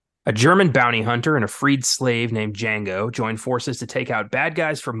A German bounty hunter and a freed slave named Django join forces to take out bad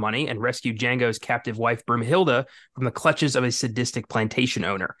guys for money and rescue Django's captive wife Broomhilda from the clutches of a sadistic plantation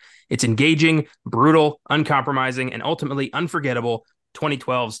owner. It's engaging, brutal, uncompromising, and ultimately unforgettable.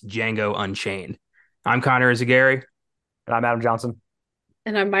 2012's Django Unchained. I'm Connor Ezagari, And I'm Adam Johnson.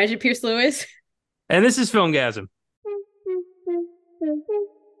 And I'm Maya Pierce Lewis. and this is Filmgasm.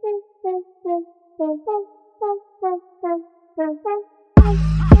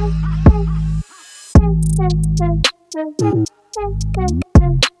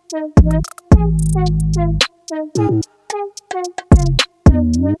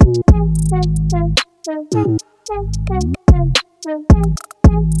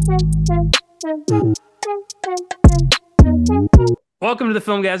 Welcome to the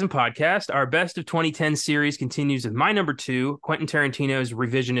Filmgasm podcast. Our Best of 2010 series continues with my number two, Quentin Tarantino's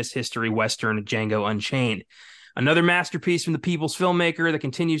revisionist history western, Django Unchained. Another masterpiece from the people's filmmaker that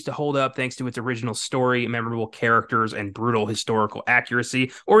continues to hold up thanks to its original story, memorable characters, and brutal historical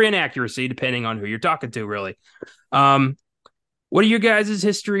accuracy or inaccuracy, depending on who you're talking to, really. What are your guys'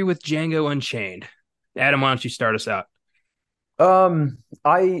 history with Django Unchained? Adam, why don't you start us out?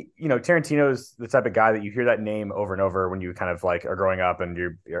 Tarantino's the type of guy that you hear that name over and over when you kind of like are growing up and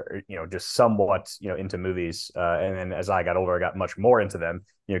you're just somewhat, into movies. And then as I got older, I got much more into them,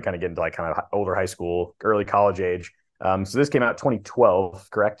 kind of getting to like kind of older high school, early college age. So this came out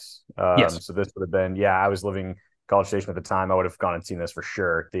 2012, correct? Yes. So this would have been, yeah, I was living College Station at the time. I would have gone and seen this for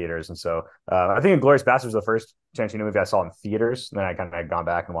sure, theaters. And so I think Inglourious Basterds was the first Tarantino movie I saw in theaters. And then I kind of had gone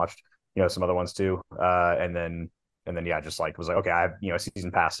back and watched, some other ones too. And then yeah, just like was like, okay, I have a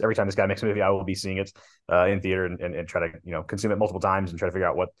season pass. Every time this guy makes a movie, I will be seeing it in theater and try to consume it multiple times and try to figure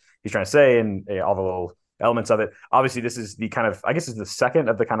out what he's trying to say and all the little elements of it. Obviously, this is the kind of, I guess it's the second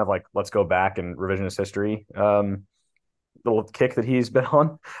of the kind of like let's go back and revisionist history little kick that he's been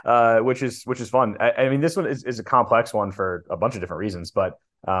on, which is fun. I mean, this one is a complex one for a bunch of different reasons, but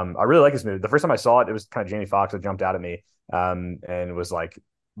I really like this movie. The first time I saw it, it was kind of Jamie Foxx that jumped out at me, and was like,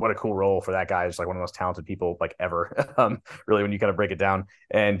 what a cool role for that guy. Just like one of the most talented people like ever. Really, when you kind of break it down,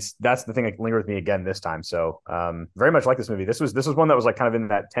 and that's the thing that lingered with me again this time. So, very much like this movie. This was one that was like kind of in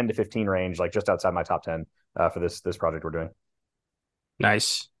that 10 to 15 range, like just outside my top 10 for this project we're doing.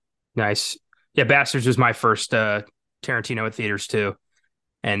 Nice. Nice. Yeah, Bastards was my first Tarantino at theaters too.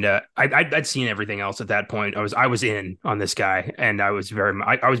 And I'd seen everything else at that point. I was in on this guy, and I was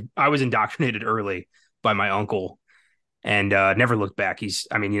indoctrinated early by my uncle, and never looked back.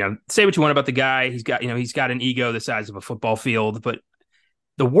 I mean, say what you want about the guy. He's got an ego the size of a football field, but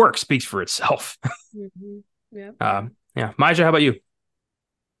the work speaks for itself. Mm-hmm. Yeah. Yeah, Maja, how about you?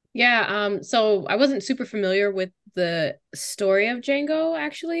 Yeah. So I wasn't super familiar with the story of Django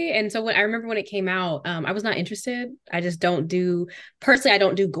actually. And so I remember when it came out, I was not interested. I just don't do personally, I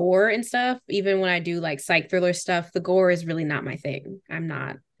don't do gore and stuff. Even when I do like psych thriller stuff, the gore is really not my thing. I'm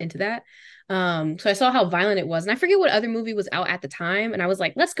not into that. So I saw how violent it was, and I forget what other movie was out at the time, and I was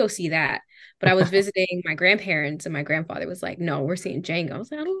like, let's go see that. But I was visiting my grandparents, and my grandfather was like, no, we're seeing Django. I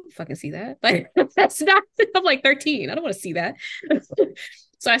was like, I don't fucking see that. Like, that's not, I'm like 13. I don't want to see that.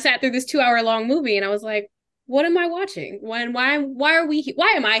 So I sat through this 2 hour long movie, and I was like, what am I watching? Why are we, why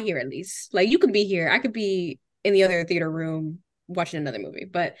am I here at least? Like, you could be here. I could be in the other theater room watching another movie,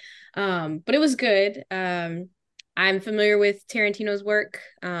 but it was good. I'm familiar with Tarantino's work.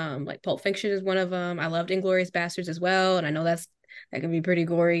 Like Pulp Fiction is one of them. I loved Inglourious Basterds as well, and I know that can be pretty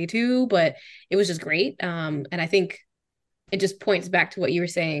gory too, but it was just great. And I think it just points back to what you were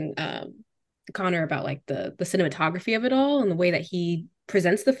saying, Connor, about like the cinematography of it all and the way that he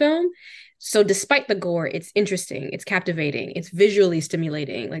presents the film. So despite the gore, it's interesting, it's captivating, it's visually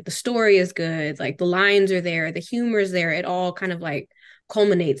stimulating. Like the story is good, like the lines are there, the humor is there. It all kind of like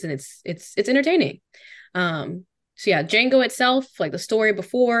culminates, and it's entertaining. So yeah, Django itself, like the story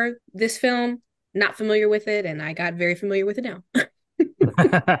before this film, not familiar with it, and I got very familiar with it now.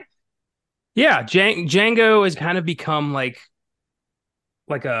 Yeah, Django has kind of become like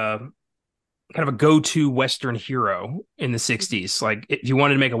a kind of a go-to Western hero in the 60s. Like if you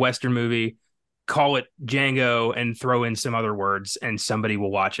wanted to make a Western movie, call it Django and throw in some other words and somebody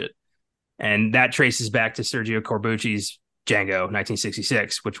will watch it. And that traces back to Sergio Corbucci's Django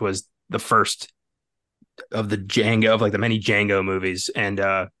 1966, which was the first of the many Django movies. And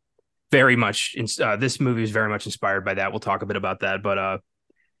very much this movie is very much inspired by that. We'll talk a bit about that, but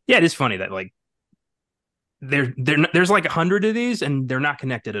yeah, it is funny that like there's like 100 of these and they're not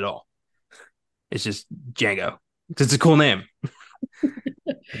connected at all. It's just Django because it's a cool name.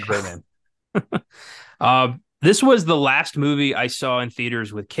 Great man. This was the last movie I saw in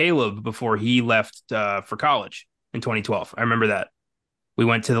theaters with Caleb before he left for college in 2012. I remember that. we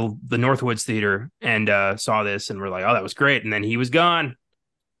went to the Northwoods Theater and saw this, and we're like, oh, that was great. And then he was gone.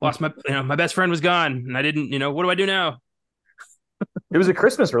 Lost my best friend was gone, and I didn't, what do I do now? It was a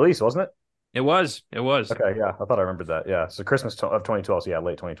Christmas release, wasn't it? It was. Okay, yeah, I thought I remembered that. Yeah, so Christmas of 2012, so yeah,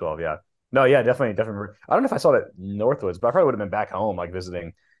 late 2012. Yeah, no, yeah, definitely. I don't know if I saw that Northwoods, but I probably would have been back home, like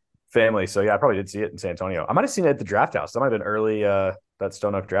visiting family. So yeah, I probably did see it in San Antonio. I might have seen it at the Draft House. That might have been early. That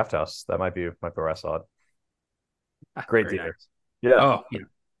Stone Oak Draft House. That might be where I saw it. Great Very theater. nice. Yeah, Oh, yeah.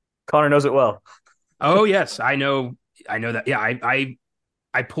 Connor knows it well. Oh, yes, I know that. Yeah,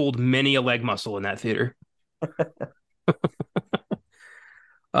 I pulled many a leg muscle in that theater.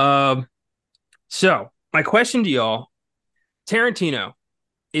 Um, so my question to y'all, Tarantino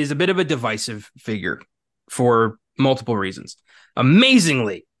is a bit of a divisive figure for multiple reasons.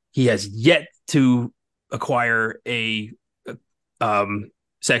 Amazingly, he has yet to acquire a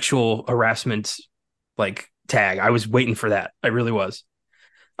sexual harassment like tag. I was waiting for that. I really was.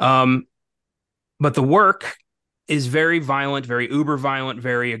 Um, but the work is very violent, very uber violent,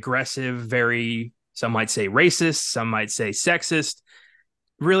 very aggressive, very, some might say racist, some might say sexist.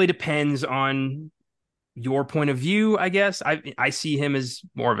 Really depends on your point of view, I guess. I see him as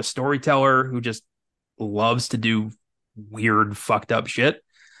more of a storyteller who just loves to do weird, fucked up shit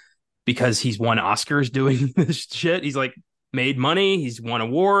because he's won Oscars doing this shit. He's like made money, he's won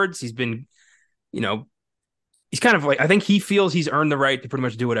awards, he's been, you know, he's kind of like, I think he feels he's earned the right to pretty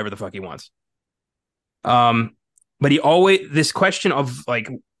much do whatever the fuck he wants. Um, but he always, this question of like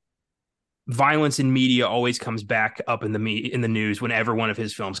violence in media always comes back up in the news whenever one of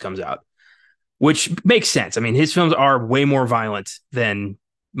his films comes out, which makes sense. I mean, his films are way more violent than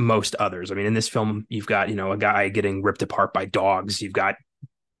most others. I mean, in this film, you've got, a guy getting ripped apart by dogs. You've got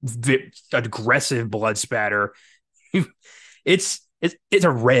aggressive blood spatter. It's a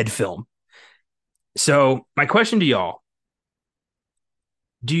red film. So my question to y'all,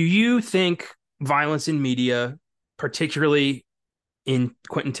 do you think violence in media, particularly in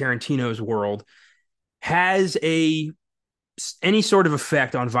Quentin Tarantino's world, has any sort of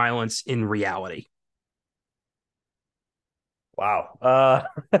effect on violence in reality? Wow.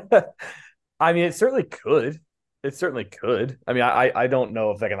 I mean, it certainly could. It certainly could. I mean, I don't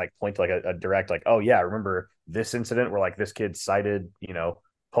know if I can like point to like a direct like, oh yeah, remember this incident where like this kid cited,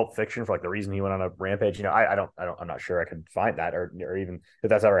 Pulp Fiction for like the reason he went on a rampage. I'm not sure I could find that or even if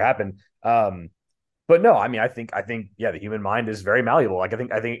that's ever happened. But no, I mean, I think yeah, the human mind is very malleable. Like I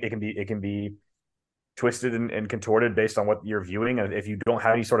think it can be twisted and contorted based on what you're viewing. And if you don't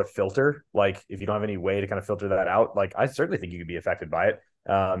have any sort of filter, like if you don't have any way to kind of filter that out, like I certainly think you could be affected by it.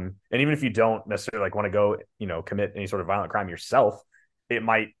 And even if you don't necessarily like want to go, commit any sort of violent crime yourself, it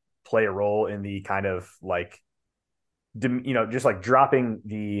might play a role in the kind of like, just like dropping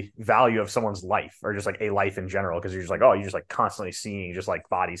the value of someone's life or just like a life in general. Cause you're just like, oh, you're just like constantly seeing just like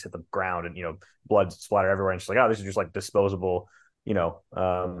bodies hit the ground and, blood splatter everywhere. And it's like, oh, this is just like disposable,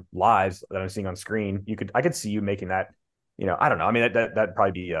 lives that I'm seeing on screen. I could see you making that, I don't know. I mean, that'd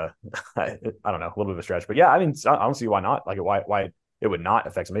probably be, I don't know, a little bit of a stretch, but yeah, I mean, I don't see why not. Like why it would not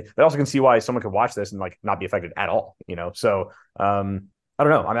affect somebody. But I also can see why someone could watch this and like not be affected at all, So, I don't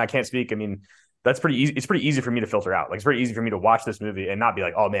know. I mean, I can't speak. I mean, that's pretty easy. It's pretty easy for me to filter out. Like it's very easy for me to watch this movie and not be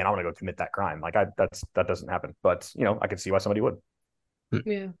like, oh man, I want to go commit that crime. Like that doesn't happen. But I could see why somebody would.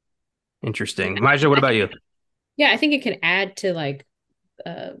 Yeah. Interesting. Maja, what about you? Yeah, I think it can add to like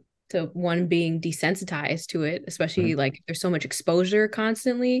uh to one being desensitized to it, especially Mhm. like if there's so much exposure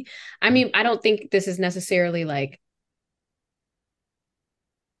constantly. I mean, I don't think this is necessarily like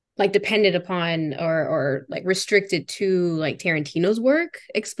dependent upon or like restricted to like Tarantino's work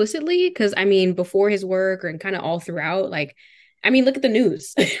explicitly, because I mean before his work and kind of all throughout, like I mean look at the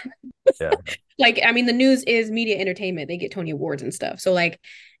news. Yeah. Like I mean the news is media entertainment, they get Tony Awards and stuff, so like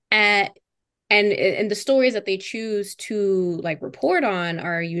at and the stories that they choose to like report on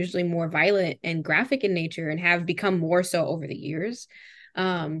are usually more violent and graphic in nature and have become more so over the years.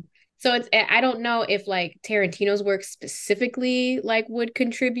 um so it's I don't know if like Tarantino's work specifically like would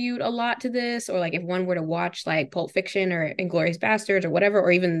contribute a lot to this, or like if one were to watch like Pulp Fiction or Inglourious Bastards or whatever,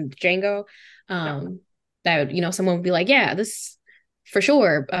 or even Django, um that someone would be like, yeah, this for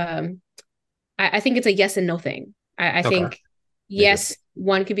sure. I think it's a yes and no thing. I Okay. think yes,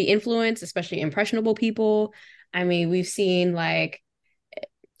 one could be influenced, especially impressionable people. I mean, we've seen like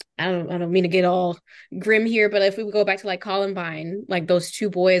I don't mean to get all grim here, but if we go back to like Columbine, like those two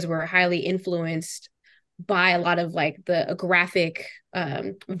boys were highly influenced by a lot of like the graphic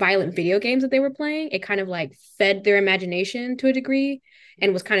violent video games that they were playing. It kind of like fed their imagination to a degree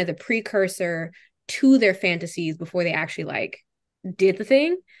and was kind of the precursor to their fantasies before they actually like did the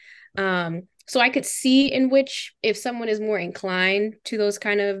thing. So I could see in which if someone is more inclined to those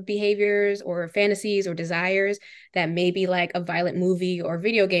kind of behaviors or fantasies or desires, that maybe like a violent movie or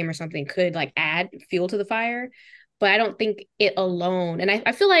video game or something could like add fuel to the fire. But I don't think it alone. And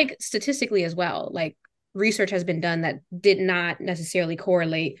I feel like statistically as well, like research has been done that did not necessarily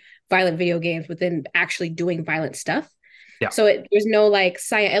correlate violent video games with them actually doing violent stuff. Yeah. So there's no like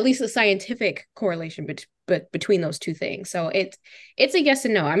science, at least a scientific correlation between those two things. So it's a yes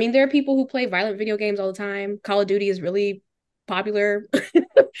and no. I mean, there are people who play violent video games all the time. Call of Duty is really popular.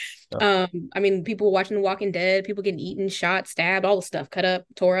 I mean, people watching The Walking Dead, people getting eaten, shot, stabbed, all the stuff, cut up,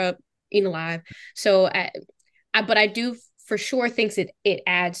 tore up, eaten alive. So but I do for sure thinks it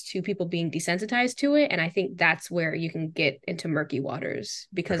adds to people being desensitized to it, and I think that's where you can get into murky waters,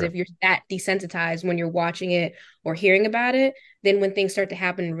 because if you're that desensitized when you're watching it or hearing about it, then when things start to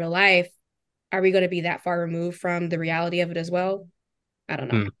happen in real life, are we going to be that far removed from the reality of it as well? I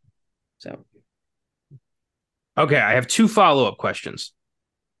don't know. So Okay, I have two follow-up questions.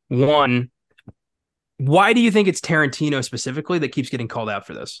 One, why do you think it's Tarantino specifically that keeps getting called out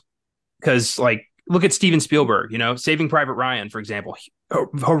for this? Because, like, look at Steven Spielberg, Saving Private Ryan, for example,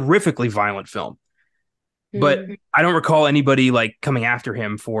 horrifically violent film. But I don't recall anybody like coming after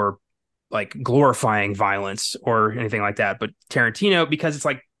him for like glorifying violence or anything like that. But Tarantino, because it's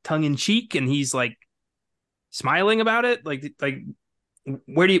like tongue in cheek and he's like smiling about it, like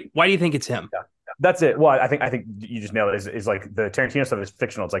why do you think it's him? Yeah. That's it. Well, I think you just nailed it. Is like the Tarantino stuff is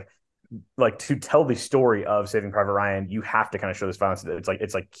fictional. It's like to tell the story of Saving Private Ryan, you have to kind of show this violence.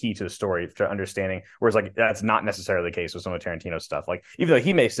 It's like key to the story to understanding. Whereas like that's not necessarily the case with some of Tarantino's stuff. Like even though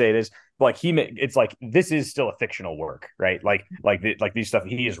he may say it is, like it's like this is still a fictional work, right? Like these stuff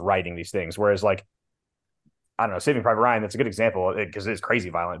he is writing these things. Whereas like I don't know, Saving Private Ryan, that's a good example because it's crazy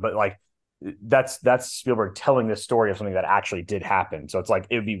violent, but like that's Spielberg telling this story of something that actually did happen. So it's like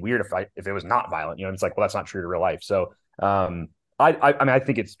it would be weird if it was not violent, it's like, well, that's not true to real life. So I mean I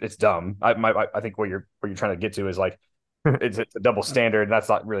think it's dumb. I think what you're trying to get to is like it's a double standard, and that's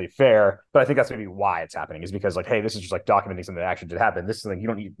not really fair. But I think that's maybe why it's happening, is because like, hey, this is just like documenting something that actually did happen. This is something you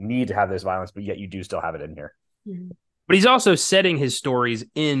don't need to have this violence, but yet you do still have it in here. But he's also setting his stories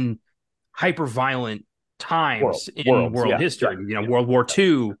in hyper violent times in world history. Yeah. World War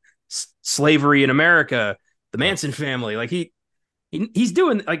II, slavery in America, the Manson family. Like he's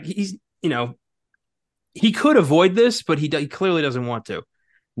doing like he could avoid this, but he clearly doesn't want to.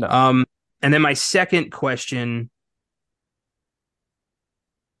 No. And then my second question.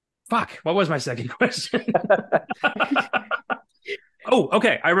 Fuck, what was my second question? Oh,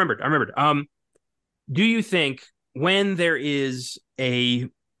 okay. I remembered. Do you think when there is a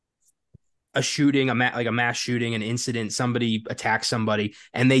shooting, like a mass shooting, an incident, somebody attacks somebody,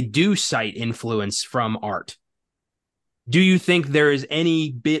 and they do cite influence from art, do you think there is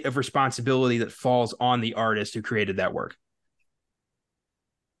any bit of responsibility that falls on the artist who created that work?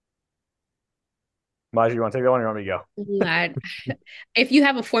 Maj, you want to take that one, or you want me to go? If you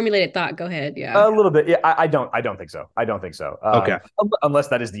have a formulated thought, go ahead. Yeah, a little bit. Yeah, I don't think so. Okay, unless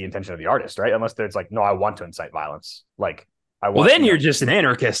that is the intention of the artist, right? Unless there's like, no, I want to incite violence. Like, well, then you're just an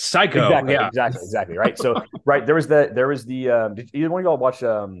anarchist, psycho. Exactly, yeah, exactly. Right. So, right, there was the. Did either one of y'all watch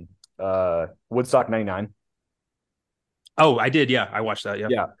Woodstock '99? Oh, I did. Yeah, I watched that. Yeah,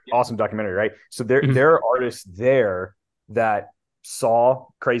 yeah, awesome documentary, right? So there are artists there that saw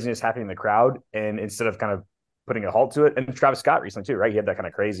craziness happening in the crowd, and instead of kind of putting a halt to it, and Travis Scott recently too, right? He had that kind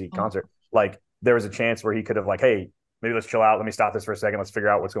of crazy concert. Like there was a chance where he could have like, hey, maybe let's chill out. Let me stop this for a second. Let's figure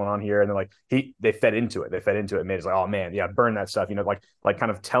out what's going on here. And then like they fed into it. And made it like, oh man, yeah, burn that stuff. Like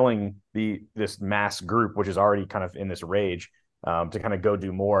kind of telling this mass group, which is already kind of in this rage, to kind of go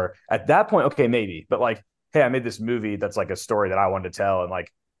do more. At that point, okay, maybe. But like, hey, I made this movie that's like a story that I wanted to tell, and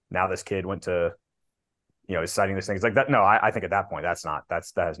like now this kid went to is citing these things like that. No, I think at that point that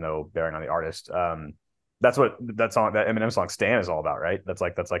has no bearing on the artist. That's what that Eminem song "Stan" is all about, right? That's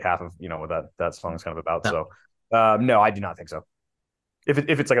like half of what that song is kind of about. No. So no, I do not think so. If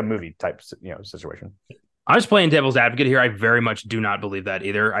it's like a movie type situation. I was playing devil's advocate here. I very much do not believe that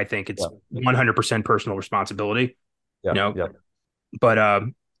either. I think it's 100% personal responsibility. But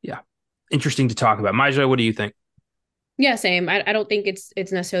yeah, interesting to talk about. Maja, what do you think? Yeah, same. I don't think it's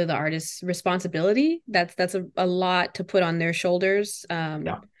necessarily the artist's responsibility. That's a lot to put on their shoulders.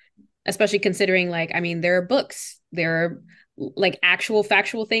 Especially considering, like, I mean, there are books, there are like actual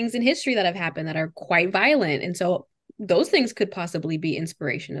factual things in history that have happened that are quite violent. And so those things could possibly be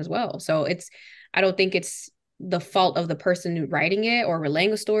inspiration as well. So I don't think it's the fault of the person writing it or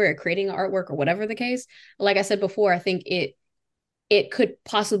relaying a story or creating artwork or whatever the case. Like I said before, I think it could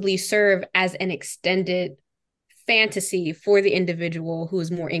possibly serve as an extended fantasy for the individual who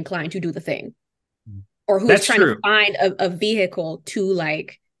is more inclined to do the thing. or who is That's trying to true. find a vehicle to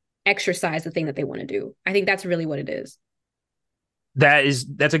like exercise the thing that they want to do. I think that's really what it is.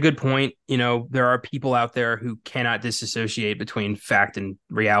 That's a good point. You know, there are people out there who cannot disassociate between fact and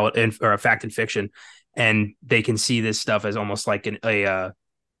reality, or fact and fiction, and they can see this stuff as almost like an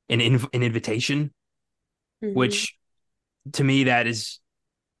invitation, Mm-hmm. which to me that's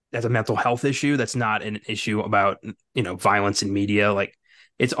a mental health issue. That's not an issue about violence in media. Like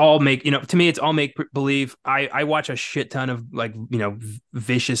it's all make to me it's all make believe. I watch a shit ton of like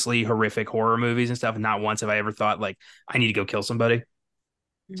viciously horrific horror movies and stuff. And not once have I ever thought like I need to go kill somebody.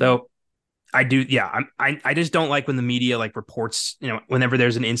 Mm-hmm. So I do, yeah. I just don't like when the media like reports. Whenever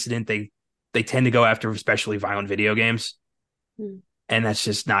there's an incident, they tend to go after especially violent video games, and that's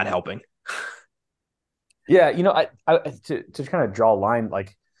just not helping. Yeah, I to kind of draw a line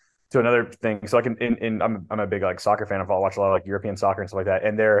like to another thing. So like I'm a big like soccer fan. I watch a lot of like European soccer and stuff like that.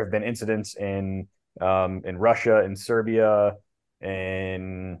 And there have been incidents in Russia, in Serbia,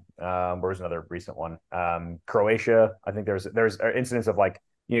 in where was another recent one? Croatia. I think there's incidents of like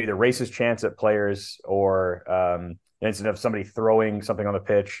either racist chants at players or an incident of somebody throwing something on the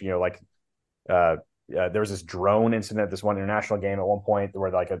pitch. Like there was this drone incident at this one international game at one point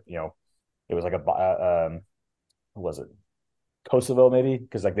where like it was like what was it, Kosovo maybe,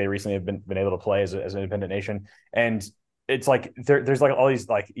 because like they recently have been able to play as an independent nation. And it's like there's like all these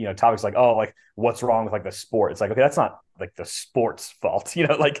like topics like, oh, like what's wrong with like the sport. It's like, okay, that's not like the sport's fault.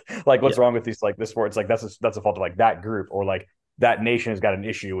 Like Yeah. what's wrong with these like the sports, like that's a fault of like that group, or like that nation has got an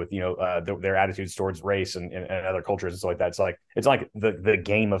issue with their attitudes towards race and other cultures and stuff like that. It's like the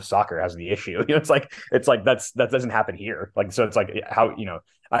game of soccer has the issue. It's like that doesn't happen here. Like, so it's like how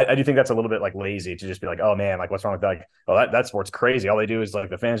I do think that's a little bit like lazy to just be like, oh man, like what's wrong with that? Like, oh, that sport's crazy. All they do is like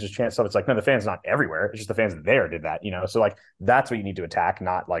the fans just chant stuff. It's like, no, the fans not everywhere. It's just the fans there did that. So like that's what you need to attack,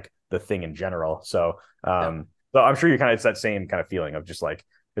 not like the thing in general. Yeah. So I'm sure it's that same kind of feeling of just like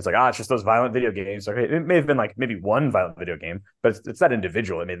it's like, it's just those violent video games. Okay, it may have been like maybe one violent video game, but it's that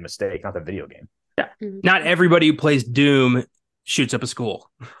individual that made the mistake, not the video game. Yeah. Mm-hmm. Not everybody who plays Doom shoots up a school.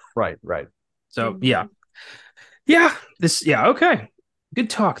 Right, right. So yeah, Mm-hmm. yeah. Okay. Good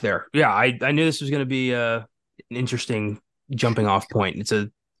talk there. Yeah, I knew this was going to be an interesting jumping off point. It's a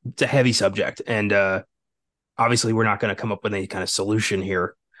heavy subject, and obviously we're not going to come up with any kind of solution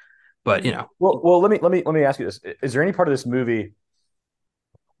here. But Right. Well, let me ask you this: is there any part of this movie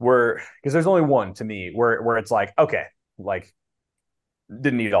where, because there's only one to me where it's like, okay, like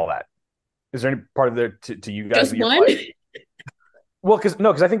didn't need all that. Is there any part of there to you guys Just that you're one? like, well,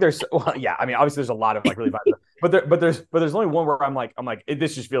 because I think there's, well, yeah, I mean, obviously there's a lot of like really bad, but there's only one where I'm like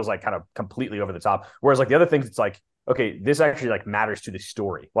this just feels like kind of completely over the top. Whereas like the other things, it's like, okay, this actually like matters to the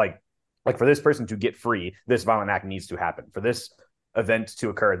story. Like for this person to get free, this violent act needs to happen. For this event to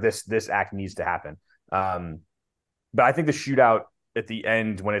occur, this act needs to happen. But I think the shootout at the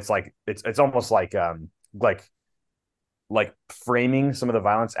end, when it's like it's almost like framing some of the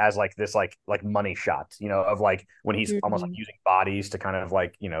violence as like this like money shot, of like when he's almost like Mm-hmm. using bodies to kind of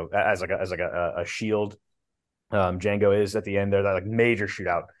like as like a shield. Django is at the end there, that like major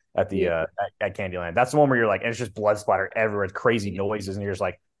shootout at the Yeah. at Candyland. That's the one where you're like, and it's just blood splatter everywhere, it's crazy noises, and you're just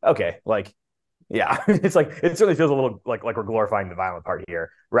like, okay, like yeah, it's like it certainly feels a little like we're glorifying the violent part here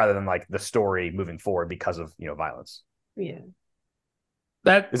rather than like the story moving forward because of violence. Yeah.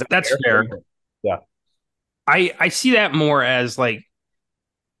 that Is that that's fair? fair. Yeah. I see that more as like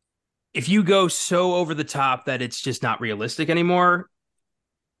if you go so over the top that it's just not realistic anymore,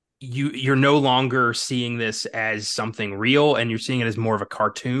 you're no longer seeing this as something real, and you're seeing it as more of a It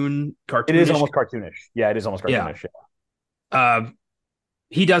is cartoonish. almost cartoonish. Yeah, it is almost Yeah. cartoonish. Uh,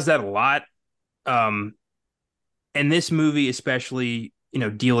 he does that a lot. Um, and this movie, especially,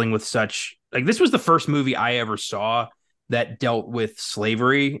 dealing with such like this was the first movie I ever saw that dealt with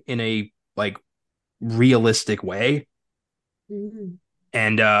slavery in a like realistic way. Mm-hmm.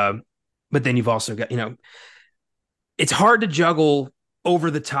 And but then you've also got, it's hard to juggle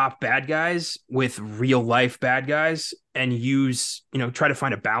over the top bad guys with real life bad guys and use, try to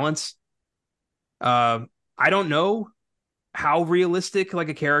find a balance. Uh, I don't know how realistic like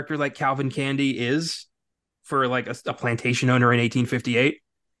a character like Calvin Candy is for like a plantation owner in 1858.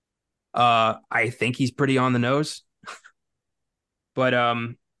 I think he's pretty on the nose, but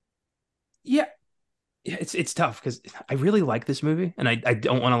yeah, it's tough because I really like this movie and I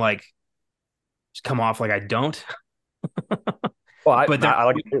don't want to like just come off like I don't. Well, But I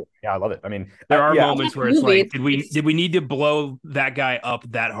like it too. Yeah, I love it. I mean, there are yeah, I like moments the where it's movie. like, did we need to blow that guy up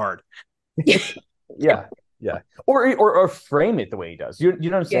that hard? It's yeah. Yeah, or frame it the way he does. You know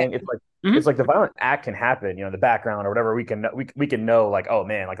what I'm Yeah. saying? It's Mhm. like the violent act can happen, in the background or whatever. We can know like, oh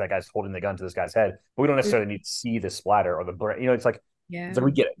man, like that guy's holding the gun to this guy's head, but we don't necessarily need to see the splatter or the brain. It's Yeah. like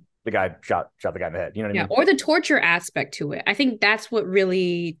we get it. The guy shot the guy in the head. You know what I Yeah. mean? Or the torture aspect to it. I think that's what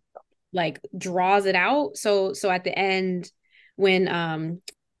really like draws it out. So at the end, when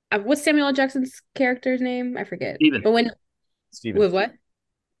what's Samuel L. Jackson's character's name? I forget. Even But when Steven. with what?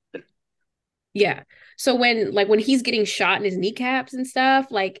 Yeah. So when he's getting shot in his kneecaps and stuff,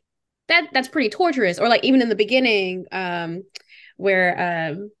 like that's pretty torturous. Or like even in the beginning,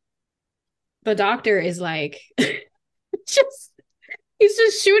 where the doctor is like just he's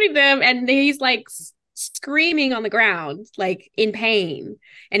just shooting them and he's like screaming on the ground like in pain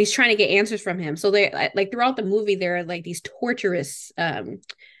and he's trying to get answers from him. So they like throughout the movie there are like these torturous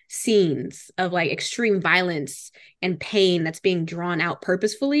scenes of like extreme violence and pain that's being drawn out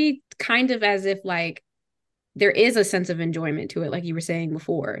purposefully, kind of as if like there is a sense of enjoyment to it, like you were saying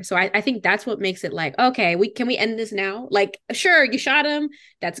before. So I think that's what makes it like, okay, we end this now? Like, sure, you shot him,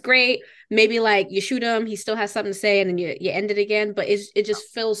 that's great. Maybe like you shoot him, he still has something to say, and then you end it again. But it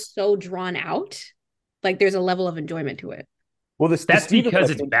just feels so drawn out. Like there's a level of enjoyment to it. Well, the that's Steven one, because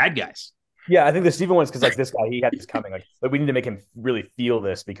I it's think, bad guys. yeah, I think the Steven one's because like this guy, he had this coming. Like we need to make him really feel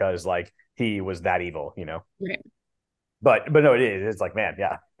this because like he was that evil. Right. But no, it is. It's like, man,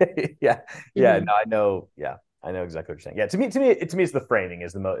 yeah, yeah, yeah. Mm-hmm. No, I know. Yeah, I know exactly what you're saying. Yeah, to me, it's the framing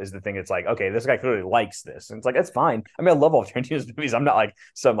is the thing. It's like, okay, this guy clearly likes this, and it's like it's fine. I mean, I love all Tarantino's movies. I'm not like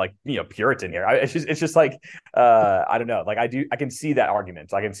some like Puritan here. It's just like I don't know. Like I can see that argument.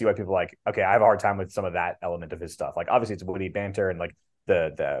 So I can see why people are like, okay, I have a hard time with some of that element of his stuff. Like obviously it's witty banter and like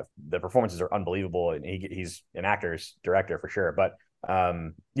the performances are unbelievable, and he's an actor's director for sure, but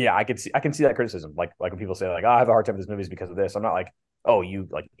yeah, I can see that criticism, like when people say like, oh, I have a hard time with this movies because of this. I'm not like, oh, you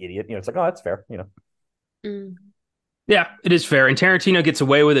like idiot. It's like, oh, that's fair. Mm. Yeah, it is fair. And Tarantino gets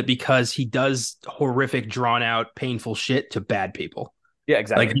away with it because he does horrific, drawn out, painful shit to bad people. Yeah, Like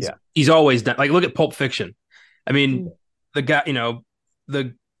exactly. Yeah. he's always done. Like look at Pulp Fiction. I mean, Mm. the guy,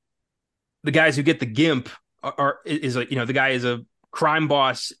 the the guys who get the gimp are is like the guy is a crime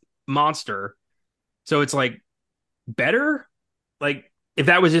boss monster. So it's like better. Like if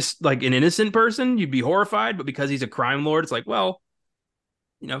that was just like an innocent person, you'd be horrified. But because he's a crime lord, it's like, well,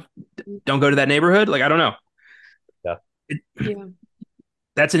 you know, don't go to that neighborhood. Like I don't know. Yeah. Yeah.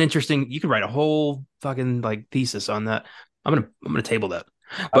 That's an interesting. You could write a whole fucking like thesis on that. I'm gonna table that.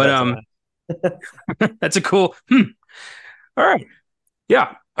 I But bet so. that's a cool. All right.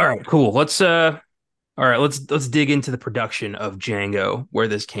 Yeah. All right. Cool. All right. Let's dig into the production of Django, where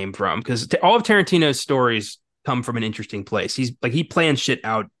this came from, because all of Tarantino's stories come from an interesting place. He plans shit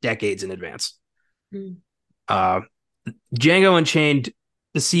out decades in advance. Mm. Uh, Django Unchained.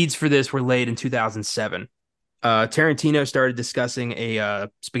 The seeds for this were laid in 2007. Tarantino started discussing a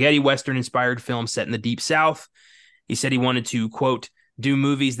spaghetti western inspired film set in the Deep South. He said he wanted to, quote, do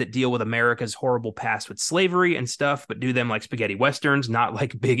movies that deal with America's horrible past with slavery and stuff, but do them like spaghetti westerns, not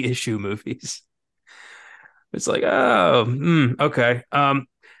like big issue movies. It's like, oh, okay.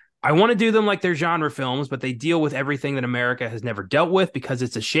 I want to do them like they're genre films, but they deal with everything that America has never dealt with because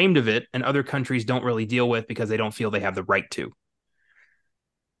it's ashamed of it, and other countries don't really deal with because they don't feel they have the right to.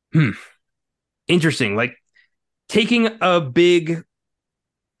 Interesting. Like taking a big,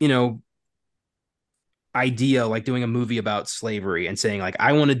 you know, idea like doing a movie about slavery and saying like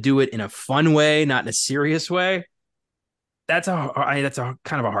I want to do it in a fun way, not in a serious way. That's a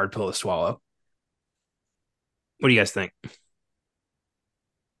kind of a hard pill to swallow. What do you guys think?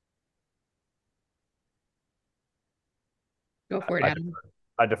 Go for it, I Adam. defer.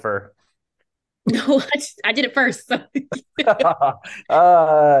 I defer. No, I did it first. So.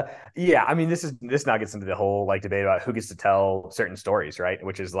 uh yeah, I mean this now gets into the whole like debate about who gets to tell certain stories, right?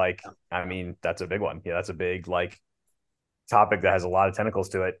 Which is like, I mean, that's a big one. Yeah, that's a big like topic that has a lot of tentacles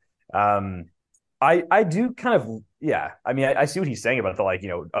to it. I do kind of, yeah. I mean, I see what he's saying about the like,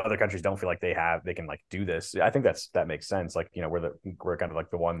 other countries don't feel like they can like do this. I think that makes sense. Like, we're kind of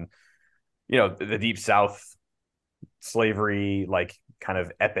like the one, the deep South slavery like kind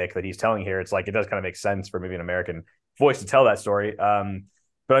of epic that he's telling here. It's like it does kind of make sense for maybe an American voice to tell that story.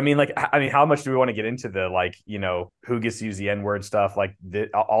 But I mean, like, how much do we want to get into the like, who gets to use the N word stuff, like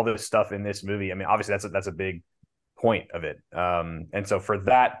all this stuff in this movie? I mean, obviously that's a big point of it. And so for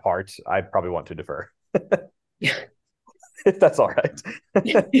that part, I probably want to defer. Yeah. If that's all right.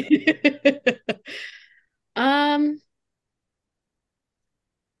 um,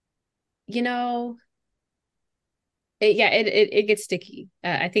 you know, it gets sticky.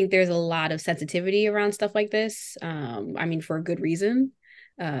 I think there's a lot of sensitivity around stuff like this. I mean, for a good reason.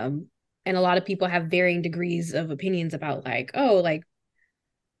 Um, And a lot of people have varying degrees of opinions about like, oh, like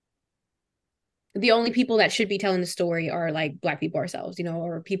the only people that should be telling the story are like Black people ourselves, you know,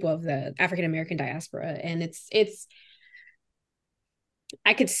 or people of the African American diaspora. And it's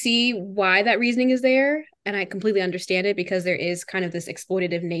I could see why that reasoning is there, and I completely understand it because there is kind of this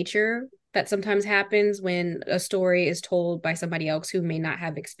exploitative nature that sometimes happens when a story is told by somebody else who may not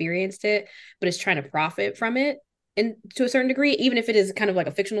have experienced it, but is trying to profit from it, and to a certain degree, even if it is kind of like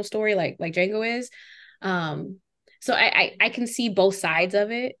a fictional story, like Django is. Um, so I can see both sides of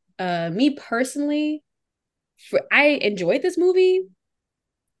it. Me personally, I enjoyed this movie,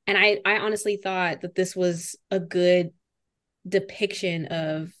 and I honestly thought that this was a good depiction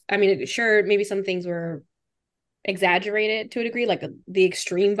of, I mean, sure, maybe some things were exaggerated to a degree, like the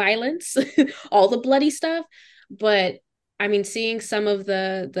extreme violence, all the bloody stuff, but I mean, seeing some of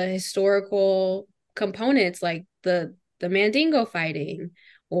the historical components, like the Mandingo fighting,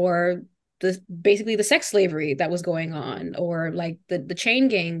 or the basically the sex slavery that was going on, or like the chain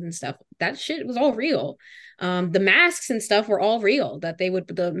gangs and stuff, that shit was all real. The masks and stuff were all real, that they would,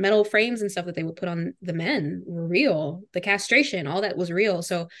 the metal frames and stuff that they would put on the men were real, the castration, all that was real.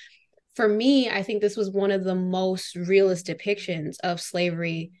 So for me, I think this was one of the most realist depictions of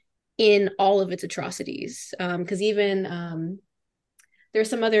slavery in all of its atrocities. Because even there's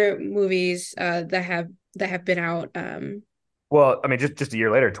some other movies that have been out. Well, I mean, just a year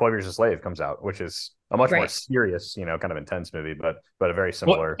later, 12 Years a Slave comes out, which is a much more Right, serious, kind of intense movie, but a very Well,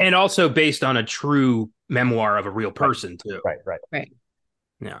 similar. and also based on a true memoir of a real Right, person too. right, right. right,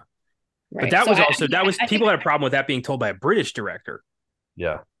 Yeah. But right. that So was I, also that was I think, people had a problem with that being told by a British director.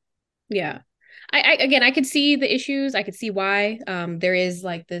 Yeah. yeah. Again, I could see the issues. I could see why there is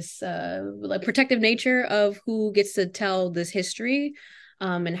like this like protective nature of who gets to tell this history,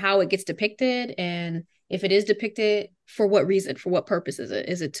 and how it gets depicted, and if it is depicted, for what reason, for what purpose is it?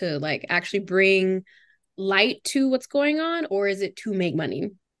 Is it to like actually bring light to what's going on, or is it to make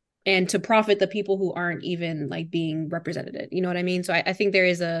money and to profit the people who aren't even like being represented? You know what I mean? So I think there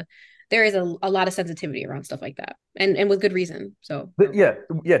is a lot of sensitivity around stuff like that, and with good reason. So But yeah,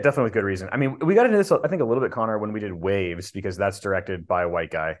 yeah, definitely with good reason. I mean, we got into this, I think, a little bit, Connor, when we did Waves, because that's directed by a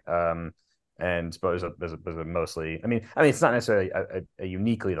white guy. And but there's a mostly, I mean, it's not necessarily a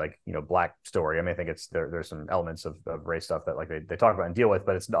uniquely like black story. I mean, I think there's some elements of race stuff that like they talk about and deal with,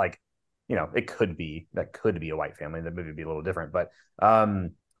 but it's not like that could be a white family. The movie would be a little different, but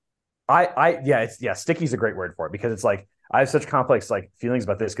yeah, sticky is a great word for it because it's like I have such complex like feelings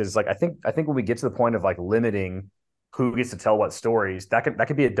about this because it's like I think when we get to the point of like limiting who gets to tell what stories, that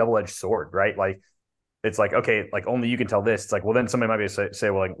could be a double-edged sword, right? Like it's like okay, like only you can tell this. It's like well then somebody might be say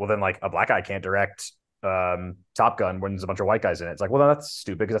well then like a black guy can't direct Top Gun when there's a bunch of white guys in it. It's like well that's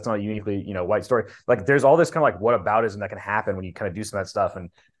stupid because that's not a uniquely white story. Like there's all this kind of like what aboutism that can happen when you kind of do some of that stuff and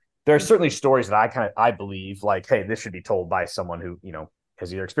there are certainly stories that I believe like, hey, this should be told by someone who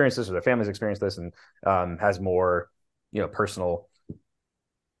has either experienced this or their family's experienced this and has more personal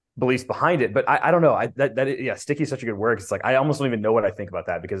beliefs behind it. But I don't know. Yeah, sticky is such a good word. It's like I almost don't even know what I think about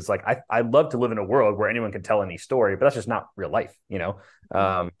that because it's like I love to live in a world where anyone can tell any story, but that's just not real life.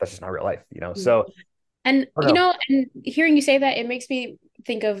 That's just not real life. So and I don't know. and hearing you say that, it makes me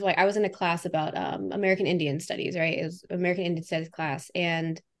think of like I was in a class about American Indian studies, right? It was American Indian studies class,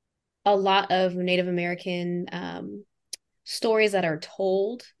 and a lot of Native American stories that are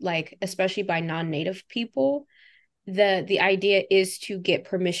told, like especially by non-native people, the idea is to get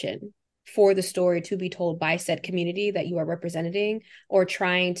permission for the story to be told by said community that you are representing, or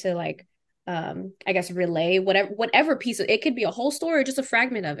trying to like I guess relay whatever piece of it, could be a whole story or just a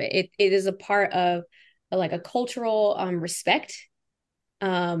fragment of it. It is a part of like a cultural respect,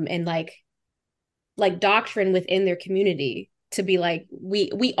 and like doctrine within their community, to be like,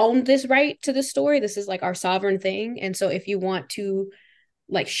 we own this right to this story, this is like our sovereign thing, and so if you want to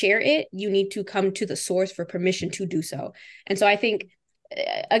like share it, you need to come to the source for permission to do so. And so I think,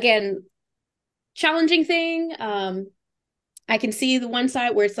 again, challenging thing. I can see the one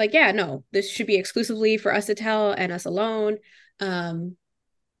side where it's like, yeah, no, this should be exclusively for us to tell and us alone. um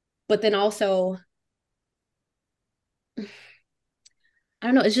but then also, I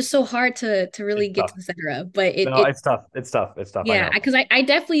don't know, it's just so hard to really It's get tough. to the center of, but No, it's tough. It's tough. It's tough. I yeah, know. because I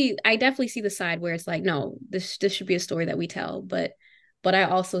definitely see the side where it's like, no, this should be a story that we tell, but I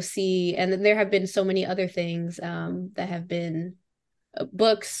also see, and then there have been so many other things that have been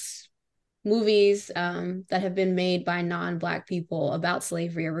books, movies that have been made by non-Black people about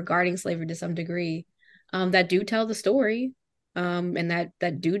slavery or regarding slavery to some degree, that do tell the story, and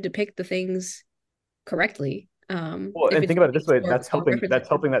that do depict the things correctly. Well, If and it's think about it this way: that's historically helping. That's represented.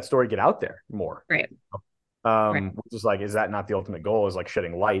 helping that story get out there more. Right. Right. Which is like, is that not the ultimate goal? Is like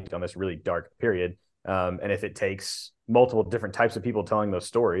shedding light on this really dark period. And if it takes multiple different types of people telling those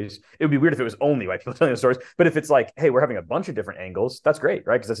stories, it would be weird if it was only white people telling those stories. But if it's like, hey, we're having a bunch of different angles, that's great,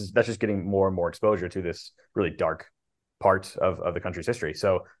 right? Because that's just getting more and more exposure to this really dark part of the country's history.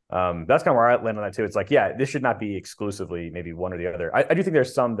 So that's kind of where I land on that too. It's like, yeah, this should not be exclusively maybe one or the other. I do think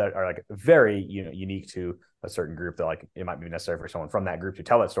there's some that are like very unique to a certain group that like it might be necessary for someone from that group to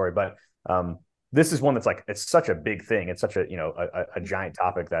tell that story. But this is one that's like it's such a big thing. It's such a a giant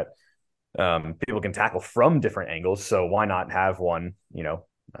topic that people can tackle from different angles. So why not have one?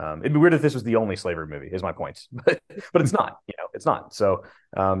 It'd be weird if this was the only slavery movie. Is my point, but it's not. It's not. So,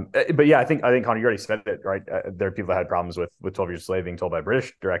 but yeah, I think Connor, you already said it right. There are people that had problems with 12 Years a Slave being told by a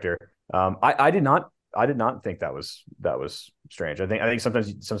British director. I did not think that was strange. I think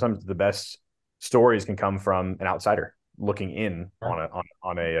sometimes the best stories can come from an outsider looking in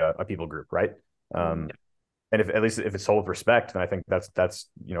on a people group, right? Um, and if at least if it's told with respect, then I think that's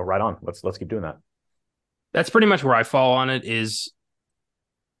right on. Let's keep doing that. That's pretty much where I fall on it. Is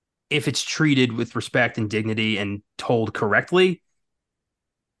if it's treated with respect and dignity and told correctly,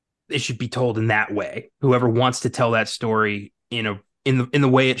 it should be told in that way. Whoever wants to tell that story in the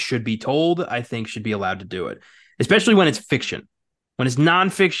way it should be told, I think should be allowed to do it. Especially when it's fiction. When it's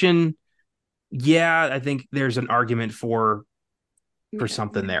nonfiction, yeah, I think there's an argument for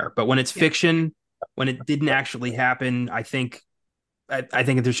something there. But when it's fiction, when it didn't actually happen, I think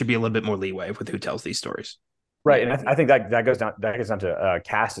there should be a little bit more leeway with who tells these stories. Right, and I think that goes down to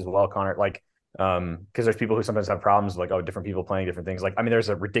cast as well, Connor. Like, because there's people who sometimes have problems with, like, oh, different people playing different things. Like, I mean, there's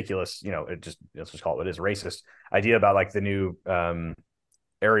a ridiculous, let's just call it what it is, racist idea about like the new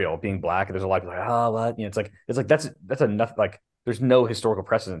Ariel being black. And there's a lot of people like, oh, what? It's like that's enough. Like, there's no historical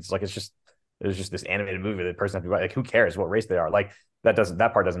precedence. Like, it was just this animated movie that person has to be white. Like, who cares what race they are? Like, that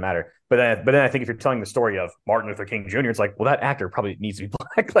part doesn't matter. But then I think if you're telling the story of Martin Luther King Jr., it's like, well, that actor probably needs to be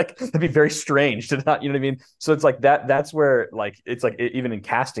black. Like, that'd be very strange to not, you know what I mean? So it's like that's where like it's like even in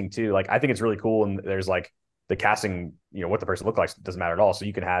casting too. Like, I think it's really cool, and there's like the casting, what the person looks like doesn't matter at all. So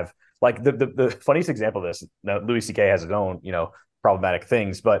you can have like the funniest example of this. Now, Louis C.K. has his own problematic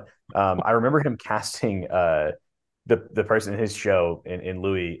things, but I remember him casting the person in his show in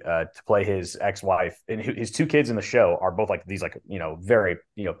Louis to play his ex-wife, and his two kids in the show are both like these like very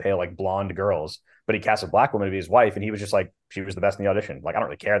pale like blonde girls, but he cast a black woman to be his wife, and he was just like, she was the best in the audition. Like, I don't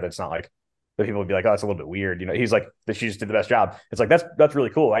really care that it's not like that people would be like, oh, it's a little bit weird, he's like that she just did the best job. It's like that's really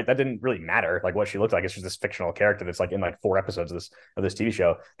cool, right? That didn't really matter like what she looked like. It's just this fictional character that's like in like 4 episodes of this TV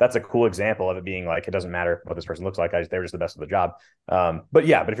show. That's a cool example of it being like, it doesn't matter what this person looks like, they were just the best of the job. But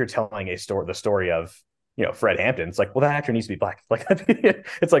if you're telling the story of Fred Hampton, it's like, well, that actor needs to be black. Like,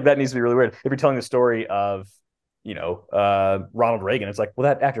 it's like that needs to be really weird. If you're telling the story of, Ronald Reagan, it's like, well,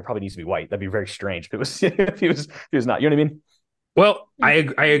 that actor probably needs to be white. That'd be very strange if it was if he was not. You know what I mean? Well,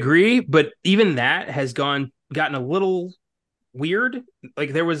 I agree, but even that has gotten a little weird.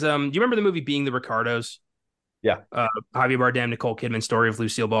 Like there was do you remember the movie Being the Ricardos? Yeah. Javier Bardem, Nicole Kidman, story of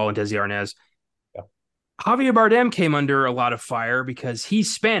Lucille Ball and Desi Arnaz. Yeah. Javier Bardem came under a lot of fire because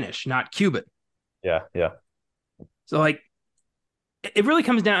he's Spanish, not Cuban. Yeah. Yeah. So like it really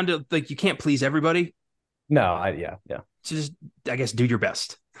comes down to like you can't please everybody. No, yeah. So just I guess do your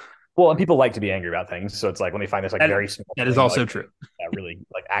best. Well, and people like to be angry about things, so it's like when they find this like very small that thing, is also like, true. that really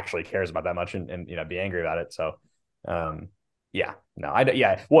like actually cares about that much and be angry about it. So, yeah, no,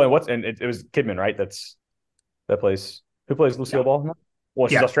 yeah. Well, it was Kidman, right? That plays who plays Lucille Ball? Well,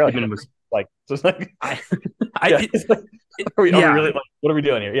 she's Australian. Was, like, so it's like, it's like, are we really like, what are we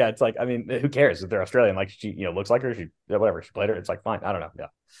doing here? Yeah, it's like, I mean, who cares if they're Australian? Like, she looks like her, whatever, she played her. It's like, fine, I don't know. Yeah,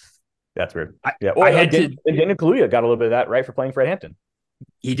 that's weird. Yeah, well, Daniel Kaluuya got a little bit of that right for playing Fred Hampton.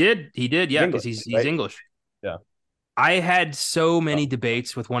 He did, yeah, because he's right? English. Yeah. I had so many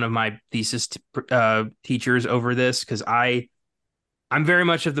debates with one of my thesis teachers over this because I'm very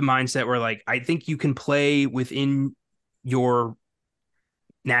much of the mindset where like I think you can play within your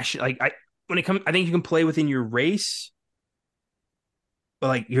national I think you can play within your race, but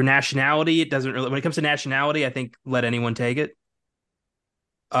like your nationality, it doesn't really. When it comes to nationality, I think let anyone take it.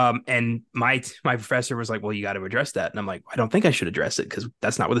 And my professor was like, well, you got to address that. And I'm like, I don't think I should address it because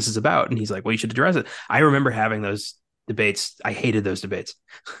that's not what this is about. And he's like, well, you should address it. I remember having those debates. I hated those debates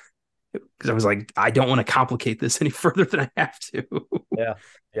because I was like, I don't want to complicate this any further than I have to.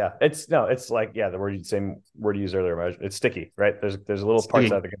 Yeah. It's like, yeah, same word you used earlier. It's sticky, right? There's a little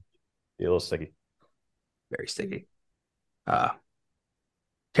parts that can be a little sticky. Very sticky.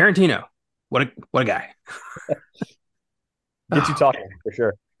 Tarantino, what a guy. Gets you talking for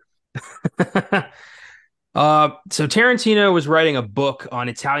sure. So Tarantino was writing a book on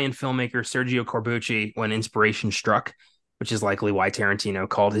Italian filmmaker Sergio Corbucci when inspiration struck, which is likely why Tarantino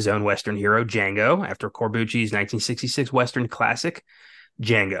called his own Western hero Django after Corbucci's 1966 Western classic,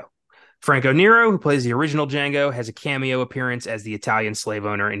 Django. Franco Nero, who plays the original Django, has a cameo appearance as the Italian slave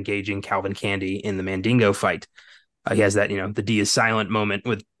owner engaging Calvin Candy in the Mandingo fight. He has that, the D is silent moment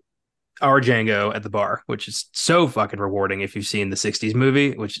with our Django at the bar, which is so fucking rewarding if you've seen the 60s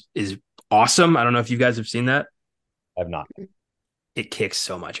movie, which is awesome. I don't know if you guys have seen that. I've not. It kicks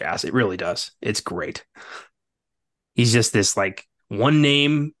so much ass. It really does. It's great. He's just this like one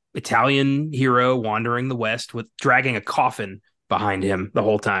name Italian hero wandering the West with dragging a coffin behind him the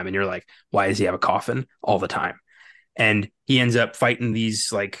whole time. And you're like, why does he have a coffin all the time? And he ends up fighting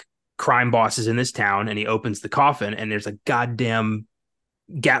these like crime bosses in this town, and he opens the coffin and there's a goddamn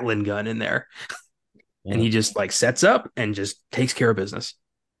Gatling gun in there. And he just like sets up and just takes care of business.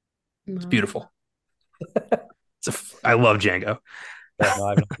 It's beautiful. I love Django. Yeah,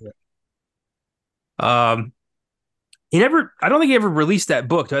 no, I don't think he ever released that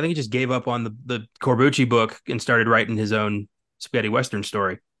book. I think he just gave up on the Corbucci book and started writing his own spaghetti Western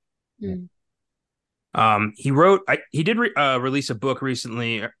story. Mm. He did release a book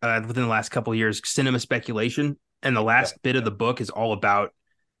recently within the last couple of years, Cinema Speculation. And the last bit of the book is all about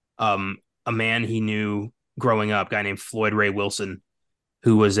a man he knew growing up, a guy named Floyd Ray Wilson,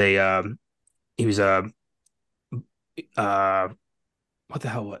 who was he was a what the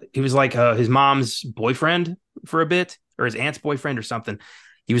hell was it? He was like his mom's boyfriend for a bit, or his aunt's boyfriend or something.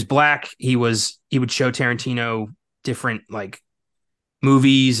 He was black. He would show Tarantino different like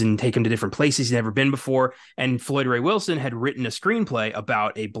movies and take him to different places he'd never been before. And Floyd Ray Wilson had written a screenplay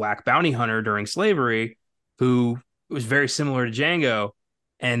about a black bounty hunter during slavery who was very similar to Django.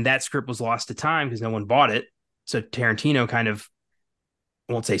 And that script was lost to time because no one bought it. So Tarantino kind of,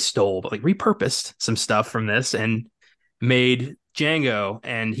 I won't say stole, but like repurposed some stuff from this and made Django.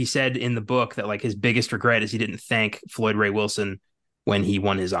 And he said in the book that like his biggest regret is he didn't thank Floyd Ray Wilson when he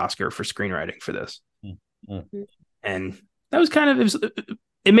won his Oscar for screenwriting for this. Mm-hmm. And that was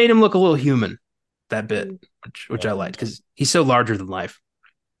it made him look a little human, that bit, which I liked because he's so larger than life.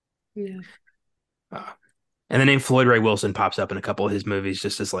 Yeah. And the name Floyd Ray Wilson pops up in a couple of his movies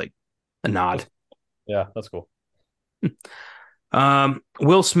just as like a nod. Yeah, that's cool.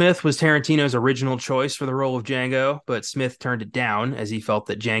 Will Smith was Tarantino's original choice for the role of Django, but Smith turned it down as he felt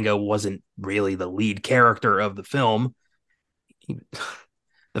that Django wasn't really the lead character of the film. Big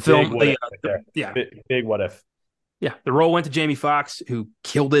what if. Yeah, the role went to Jamie Foxx, who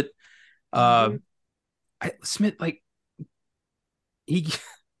killed it. Smith, like,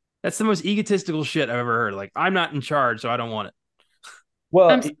 that's the most egotistical shit I've ever heard. Like, I'm not in charge, so I don't want it.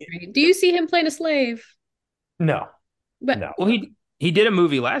 Well, do you see him playing a slave? No, but no. Well, he did a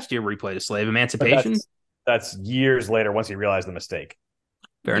movie last year where he played a slave, Emancipation. That's years later once he realized the mistake.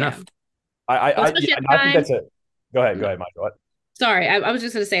 Fair enough. I think that's it. Go ahead, Michael. What? Sorry, I was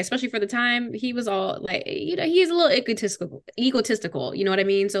just going to say, especially for the time, he was all like, he's a little egotistical, you know what I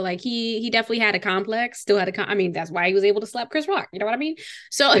mean? So like he definitely had a complex, still had I mean, that's why he was able to slap Chris Rock, you know what I mean?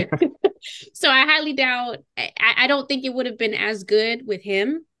 So, so I highly doubt, I don't think it would have been as good with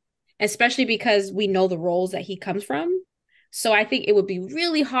him, especially because we know the roles that he comes from. So I think it would be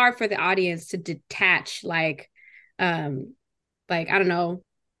really hard for the audience to detach like, I don't know,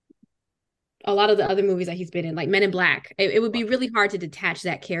 a lot of the other movies that he's been in, like Men in Black. It would be really hard to detach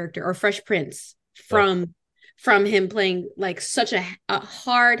that character, or Fresh Prince from him playing like such a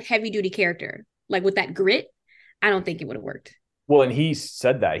hard, heavy duty character, like with that grit. I don't think it would have worked. Well, and he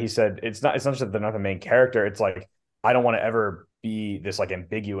said that. He said it's not just that they're not the main character. It's like I don't want to ever be this like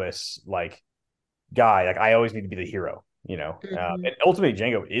ambiguous like guy. Like I always need to be the hero. You know, and ultimately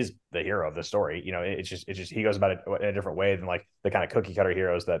Django is the hero of the story. You know, it's just he goes about it in a different way than like the kind of cookie cutter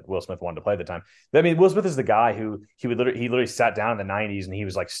heroes that Will Smith wanted to play at the time. I mean, Will Smith is the guy who he literally sat down in the 90s and he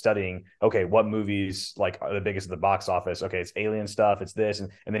was like studying, okay, what movies like are the biggest at the box office? Okay, it's alien stuff, it's this, and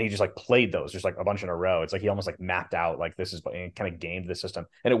then he just like played those just like a bunch in a row. It's like he almost like mapped out like this is and kind of gamed the system,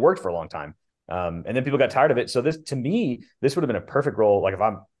 and it worked for a long time. And then people got tired of it. So this, to me, this would have been a perfect role. Like if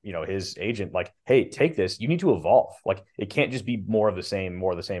I'm, his agent, like, hey, take this. You need to evolve. Like it can't just be more of the same,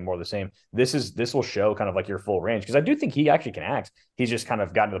 more of the same, more of the same. This will show kind of like your full range. Because I do think he actually can act. He's just kind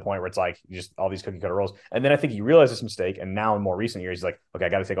of gotten to the point where it's like just all these cookie cutter roles. And then I think he realized this mistake. And now in more recent years, he's like, okay, I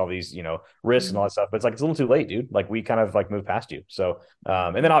got to take all these, risks and all that stuff. But it's like, it's a little too late, dude. Like we kind of like moved past you. So,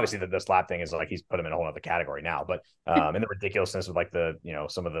 and then obviously the slap thing is like, he's put him in a whole other category now. But, and the ridiculousness of like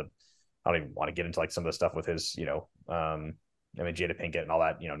some of the, I don't even want to get into like some of the stuff with his, I mean, Jada Pinkett and all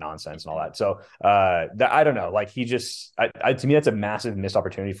that, nonsense and all that. So I don't know. Like he just, to me, that's a massive missed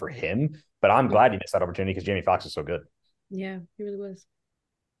opportunity for him. But I'm glad he missed that opportunity because Jamie Foxx is so good. Yeah, he really was.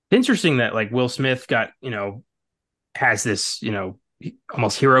 It's interesting that like Will Smith got, has this,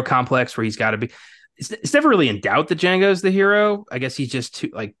 almost hero complex where he's got to be. It's never really in doubt that Django's the hero. I guess he's just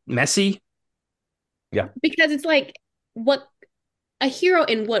too like messy. Yeah. Because it's like, what a hero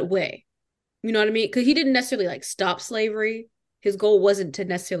in what way? You know what I mean? Because he didn't necessarily like stop slavery. His goal wasn't to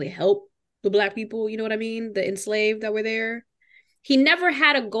necessarily help the black people, you know what I mean? The enslaved that were there. He never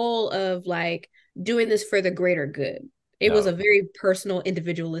had a goal of like doing this for the greater good. It was No. a very personal,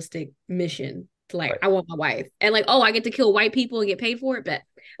 individualistic mission to like, Right. I want my wife. And like, oh, I get to kill white people and get paid for it. But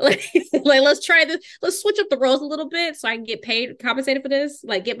like let's try this. Let's switch up the roles a little bit so I can get paid, compensated for this,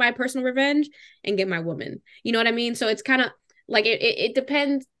 like get my personal revenge and get my woman. You know what I mean? So it's kind of like it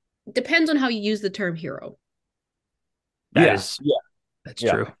depends on how you use the term hero. That's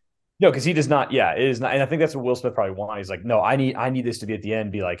true. No, because he does not. Yeah, it is not. And I think that's what Will Smith probably wanted. He's like, no, I need this to be at the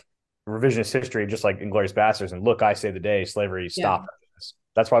end, be like revisionist history, just like Inglourious Basterds. And look, I say the day slavery stopped. Yeah.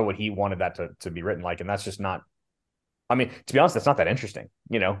 That's probably what he wanted that to be written like. And that's just not. I mean, to be honest, that's not that interesting.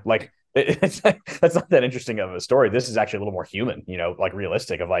 Like that's not that interesting of a story. This is actually a little more human. Like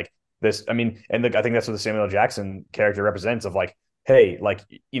realistic of like this. I mean, and I think that's what the Samuel L. Jackson character represents. Of like, hey, like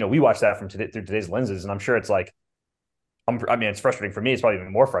we watch that from through today's lenses, and I'm sure it's like. I mean, it's frustrating for me. It's probably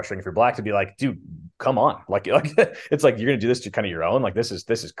even more frustrating if you're black to be like, dude, come on. Like it's like, you're going to do this to kind of your own. Like, this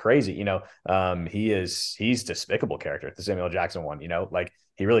is crazy. He's despicable character, the Samuel L. Jackson one, like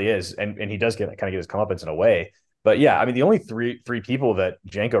he really is. And he does kind of get his comeuppance in a way, but yeah, I mean, the only three people that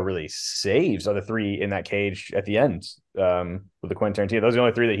Django really saves are the three in that cage at the end, with the Quentin Tarantino. Those are the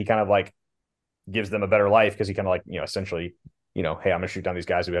only three that he kind of like gives them a better life. Cause he kind of like, essentially, hey, I'm going to shoot down these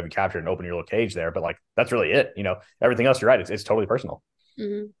guys who have you captured and open your little cage there. But like, that's really it. Everything else, you're right. It's totally personal.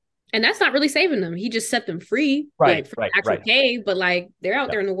 Mm-hmm. And that's not really saving them. He just set them free, right? Like, from the actual cave. But like, they're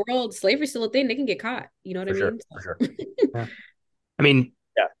out there in the world. Slavery's still a thing. They can get caught. You know what I mean? For sure. Yeah. I mean,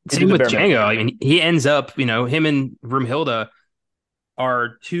 same with Django. I mean, he ends up, him and Broomhilda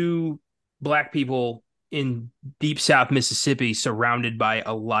are two black people in deep South Mississippi surrounded by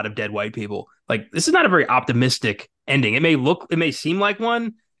a lot of dead white people. Like, this is not a very optimistic ending. It may seem like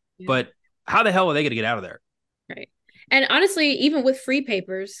one, but how the hell are they going to get out of there? Right. And honestly, even with free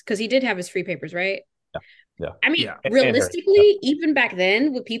papers, because he did have his free papers, right? Yeah. I mean, realistically, even back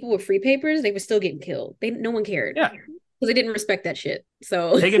then, with people with free papers, they were still getting killed. No one cared. Yeah. Because they didn't respect that shit.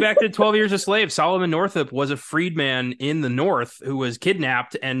 So take it back to 12 Years a Slave. Solomon Northup was a freedman in the North who was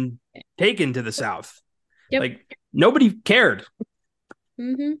kidnapped and taken to the South. Yep. Like, nobody cared.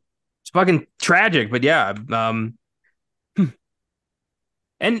 Mm-hmm. It's fucking tragic, but yeah.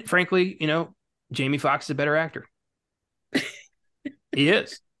 And frankly, Jamie Foxx is a better actor. He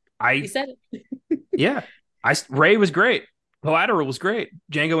is. You said it. Yeah. Ray was great. Collateral was great.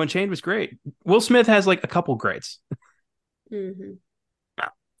 Django Unchained was great. Will Smith has like a couple greats. Mm-hmm.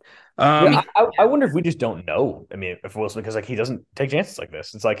 I wonder if we just don't know. I mean, if Will Smith, because like he doesn't take chances like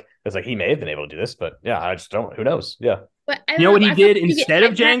this. It's like he may have been able to do this, but yeah, I just don't. Who knows? Yeah. But you know what he did instead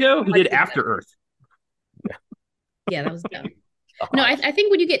of Django? He did After Earth. Yeah, that was dumb. No, I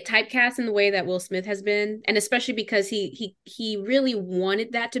think when you get typecast in the way that Will Smith has been, and especially because he really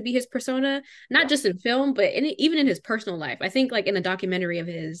wanted that to be his persona, not just in film, but even in his personal life. I think like in a documentary of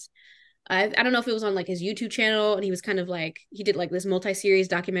his, I don't know if it was on like his YouTube channel, and he was kind of like, he did like this multi-series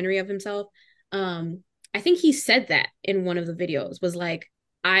documentary of himself. I think he said that in one of the videos, was like,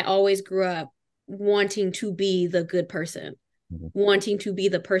 I always grew up wanting to be the good person, wanting to be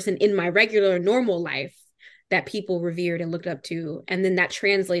the person in my regular normal life that people revered and looked up to. And then that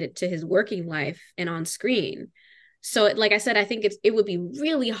translated to his working life and on screen. So like I said, I think it would be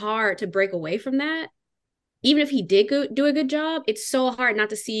really hard to break away from that. Even if he did do a good job, it's so hard not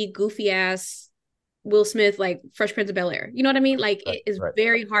to see goofy ass Will Smith, like Fresh Prince of Bel-Air. You know what I mean? Like it is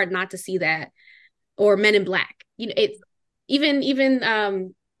very hard not to see that. Or Men in Black. It's even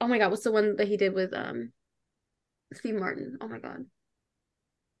oh my God, what's the one that he did with Steve Martin? Oh my God.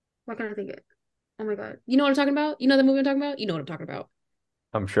 Why can't I think it? Oh my God. You know what I'm talking about? You know the movie I'm talking about? You know what I'm talking about.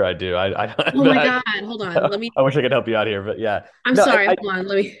 I'm sure I do. Oh my God. Hold on. Let me. I wish I could help you out here, but yeah. I'm sorry. Hold on.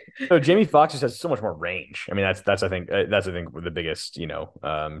 Let me. So Jamie Foxx just has so much more range. I mean, that's I think the biggest,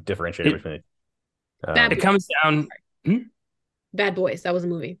 differentiator between it comes down. Bad Boys. That was a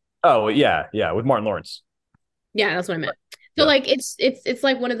movie. Oh yeah. Yeah. With Martin Lawrence. Yeah, that's what I meant. So like, it's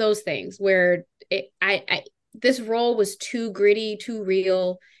like one of those things where this role was too gritty, too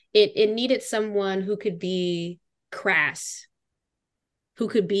real. It needed someone who could be crass, who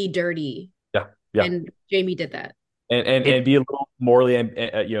could be dirty. Yeah. And Jamie did that. It and be a little morally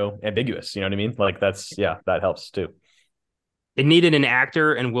ambiguous. You know what I mean? Like that's yeah, that helps too. it needed an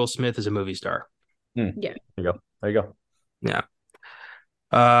actor, and Will Smith is a movie star. Yeah. There you go. There you go. Yeah.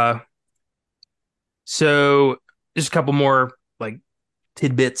 Uh, so just a couple more like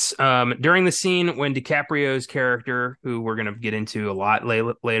tidbits. During the scene when DiCaprio's character, who we're gonna get into a lot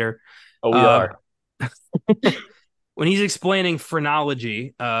later, Oh, we uh, are. when he's explaining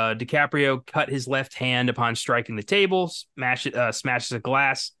phrenology, DiCaprio cut his left hand upon striking the table, smashes a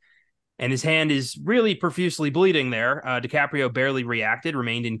glass, and his hand is really profusely bleeding there. DiCaprio barely reacted,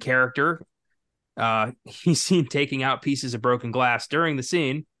 remained in character. He's seen taking out pieces of broken glass during the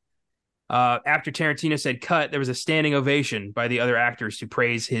scene. After Tarantino said cut, there was a standing ovation by the other actors to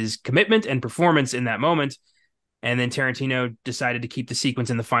praise his commitment and performance in that moment. And then Tarantino decided to keep the sequence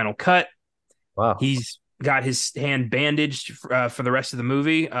in the final cut. Wow. He's got his hand bandaged for the rest of the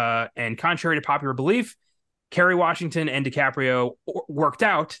movie. And contrary to popular belief, Kerry Washington and DiCaprio worked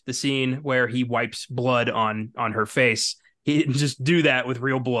out the scene where he wipes blood on her face. He didn't just do that with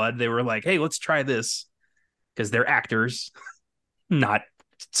real blood. They were like, "Hey, let's try this," because they're actors, not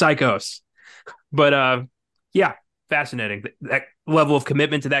psychos. But yeah, fascinating. That level of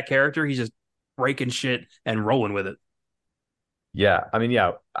commitment to that character, he's just breaking shit and rolling with it. Yeah, I mean,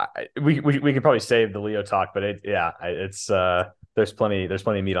 yeah, we could probably save the Leo talk, but it's there's plenty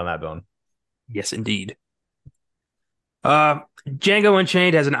of meat on that bone. Yes, indeed. Uh, Django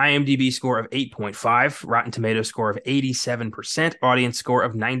Unchained has an IMDb score of 8.5, Rotten Tomatoes score of 87%, audience score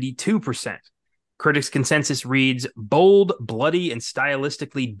of 92%. Critics' consensus reads bold, bloody, and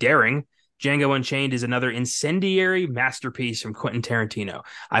stylistically daring. Django Unchained is another incendiary masterpiece from Quentin Tarantino.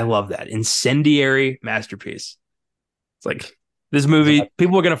 I love that. Incendiary masterpiece. It's like this movie,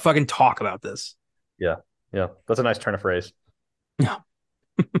 people are going to fucking talk about this. Yeah, yeah, that's a nice turn of phrase. No.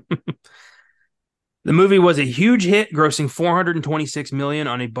 The movie was a huge hit, grossing 426 million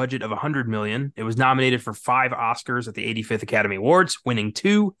on a budget of 100 million. It was nominated for 5 Oscars at the 85th Academy Awards, winning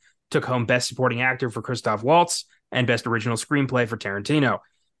 2. Took home Best Supporting Actor for Christoph Waltz and Best Original Screenplay for Tarantino. It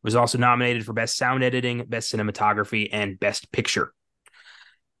was also nominated for Best Sound Editing, Best Cinematography, and Best Picture.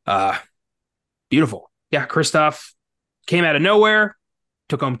 Uh, Beautiful. Yeah, Christoph came out of nowhere,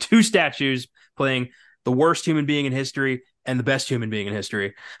 took home 2 statues, playing the worst human being in history and the best human being in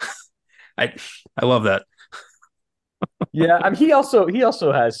history. I I love that. Yeah, I mean, he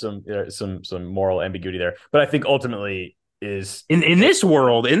also has some moral ambiguity there, but I think ultimately is In this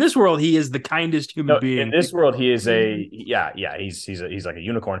world, he is the kindest human no, in being. this world he is a yeah he's like a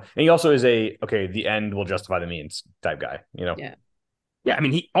unicorn, and he also is a okay the end will justify the means type guy. Yeah. Yeah, I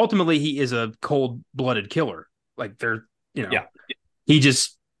mean, he is a cold blooded killer. Like they're Yeah, he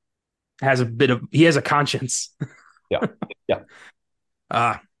just he has a conscience. yeah, yeah.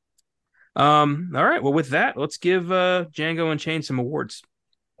 Uh all right. Well, with that, let's give Django Unchained some awards.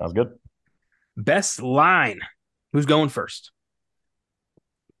 Sounds good. Best line. Who's going first?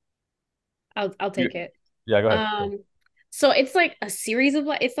 I'll take it. Yeah, go ahead. So it's like a series of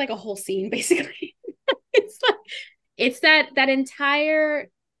it's like a whole scene basically. It's like it's that entire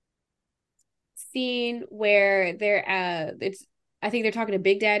scene where they're it's I think they're talking to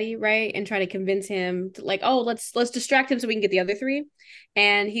Big Daddy, right? And trying to convince him to like, oh, let's distract him so we can get the other 3.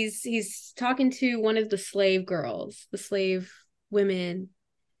 And he's talking to one of the slave girls, the slave women,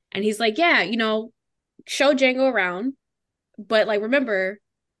 and he's like, yeah, show Django around, but like remember,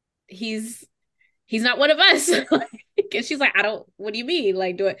 he's he's not one of us. And she's like, I don't, what do you mean?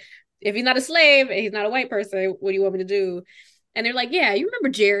 Like, if he's not a slave and he's not a white person, what do you want me to do? And they're like, yeah, you remember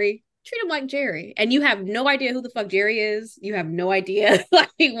Jerry? Treat him like Jerry. And you have no idea who the fuck Jerry is. You have no idea like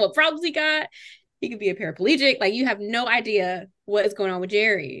what problems he got. He could be a paraplegic. Like you have no idea what is going on with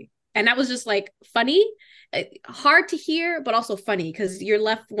Jerry. And that was just like funny, hard to hear, but also funny because you're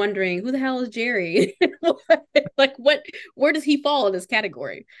left wondering who the hell is Jerry? Like where does he fall in this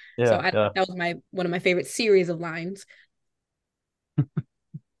category? So Yeah, yeah, that was one of my favorite series of lines. I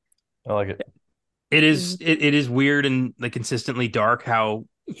like it. It is weird and like consistently dark how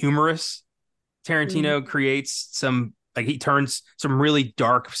humorous Mm-hmm. Tarantino creates some like he turns some really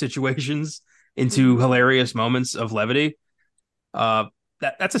dark situations into Mm-hmm. hilarious moments of levity. Uh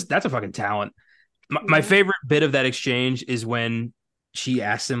that's a fucking talent. My Yeah. favorite bit of that exchange is when she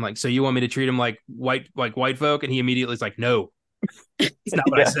asks him like, "So you want me to treat him like white folk?" And he immediately is like, "No, it's not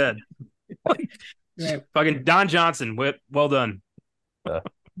what I Yeah. said." Like, Right. fucking Don Johnson, well done. Uh,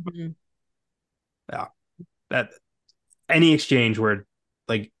 Mm-hmm. Yeah, that any exchange where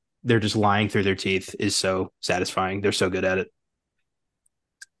like they're just lying through their teeth is so satisfying. They're so good at it.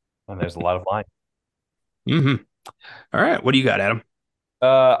 and there's a lot of line. Mm-hmm. All right, what do you got, Adam?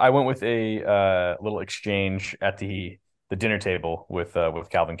 I went with a little exchange at the dinner table with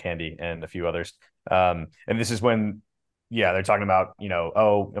Calvin Candy and a few others. And this is when, yeah, they're talking about,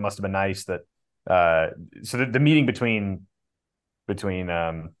 oh, it must have been nice that so the meeting between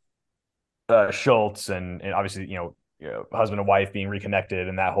Schultz and obviously husband and wife being reconnected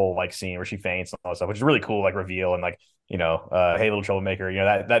and that whole like scene where she faints and all that stuff, which is really cool, like reveal and like hey little troublemaker,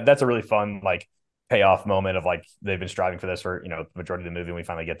 that's a really fun like payoff moment of like they've been striving for this for the majority of the movie and we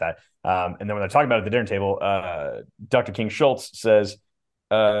finally get that. And then when they're talking about it at the dinner table, Dr. King Schultz says,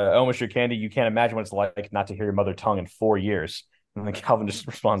 "Oh, Mr. Candy, you can't imagine what it's like not to hear your mother tongue in 4 years." And then Calvin just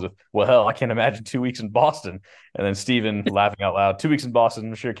responds with, "Well, hell, I can't imagine 2 weeks in Boston." And then Steven laughing out loud, "2 weeks in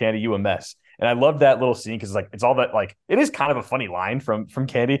Boston, Mr. Candy, you a mess." And I love that little scene because like it's all that like it is kind of a funny line from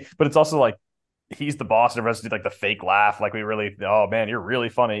Candy, but it's also like he's the boss and everyone's do like the fake laugh, like we really, oh man, you're really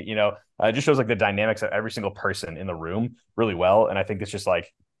funny. It just shows like the dynamics of every single person in the room really well. And I think it's just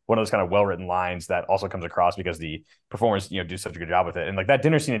like one of those kind of well written lines that also comes across because the performers do such a good job with it. And like that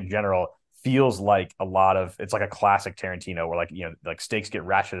dinner scene in general feels like it's like a classic Tarantino where like like stakes get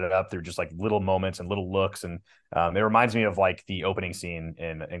ratcheted up through just like little moments and little looks. And it reminds me of like the opening scene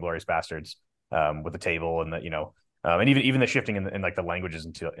in Inglourious Bastards, with the table and and even the shifting in like the languages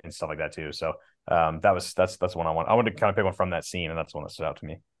and stuff like that too. So that's one I want. I wanted to kind of pick one from that scene, and that's one that stood out to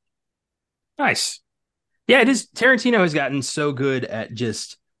me. Nice. Yeah, it is. Tarantino has gotten so good at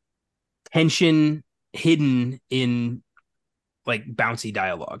just tension hidden in like bouncy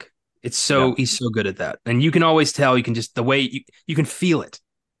dialogue. Yeah, He's so good at that. And you can always tell, you can just the way you can feel it.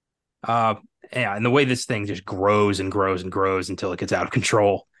 Uh yeah, and the way this thing just grows and grows and grows until it gets out of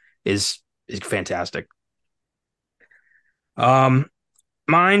control is fantastic. Um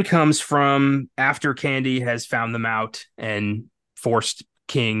Mine comes from after Candy has found them out and forced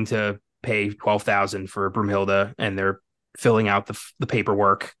King to pay 12,000 for Broomhilda, and they're filling out the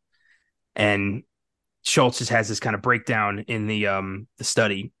paperwork. And Schultz just has this kind of breakdown in the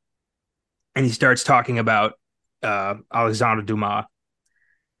study, and he starts talking about Alexandre Dumas,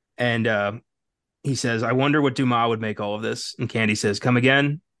 and he says, "I wonder what Dumas would make all of this." And Candy says, "Come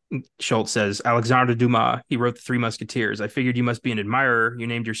again." Schultz says, "Alexandre Dumas. He wrote the Three Musketeers. I figured you must be an admirer. You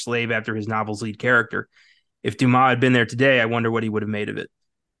named your slave after his novel's lead character. If Dumas had been there today, I wonder what he would have made of it."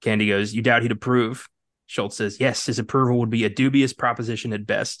 Candy goes, "You doubt he'd approve?" Schultz says, "Yes, his approval would be a dubious proposition at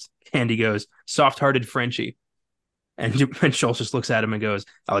best." Candy goes, "Soft-hearted Frenchie." And Schultz just looks at him and goes,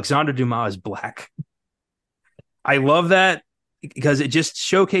 "Alexandre Dumas is black." I love that because it just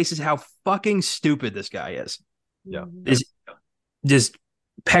showcases how fucking stupid this guy is. yeah, This just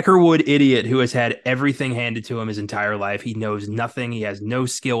Peckerwood idiot who has had everything handed to him his entire life. He knows nothing. He has no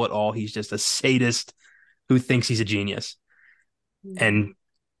skill at all. He's just a sadist who thinks he's a genius. Mm-hmm. And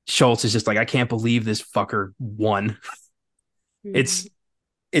Schultz is just like, I can't believe this fucker won. Mm-hmm. It's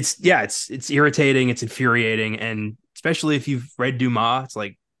it's irritating, it's infuriating, and especially if you've read Dumas, it's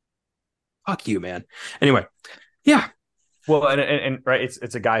like, fuck you, man. Anyway, yeah, well, and right,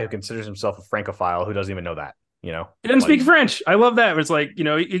 it's a guy who considers himself a Francophile who doesn't even know that. he doesn't Like speak French. I love that. It's like,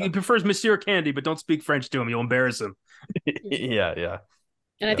 he prefers Monsieur Candy, but don't speak French to him. You'll embarrass him. yeah, yeah,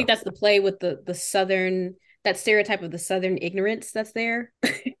 And I yeah, think that's the play with the southern, that stereotype of the southern ignorance that's there.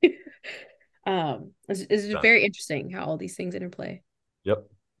 It's yeah. very interesting how all these things interplay. Yep.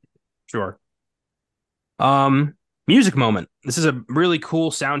 Sure. Music moment. This is a really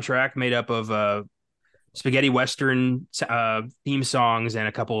cool soundtrack made up of spaghetti western theme songs and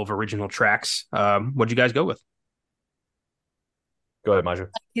a couple of original tracks. What'd you guys go with? Go ahead, Maju.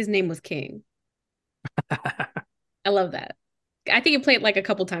 His name was King. I love that. I think it played like a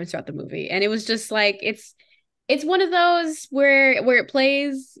couple times throughout the movie, and it was just like it's one of those where it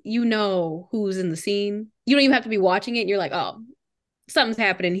plays, you know who's in the scene. You don't even have to be watching it. And you're like, oh, something's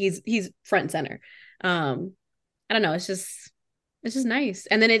happening. He's front and center. I don't know. It's just nice,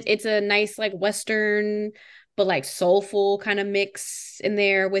 and then it's a nice like western, but like soulful kind of mix in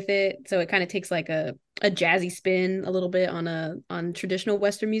there with it. So it kind of takes like a jazzy spin a little bit on traditional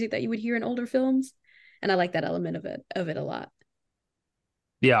western music that you would hear in older films, and I like that element of it a lot.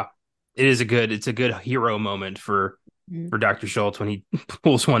 Yeah, it's a good hero moment Mm-hmm. for Dr. Schultz when he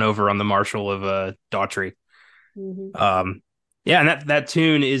pulls one over on the Marshal of Daughtry. Mm-hmm. Um, yeah, and that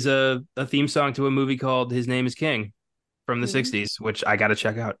tune is a theme song to a movie called His Name is King from the Mm-hmm. 60s, which I got to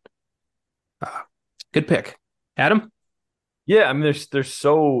check out. Uh, Good pick. Adam? Yeah, I mean, there's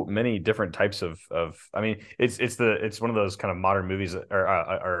so many different types of. I mean, it's one of those kind of modern movies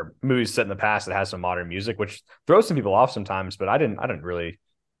or movies set in the past that has some modern music, which throws some people off sometimes. But I didn't really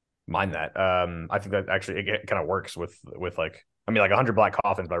mind that. I think that actually it kind of works with like I mean, like 100 Black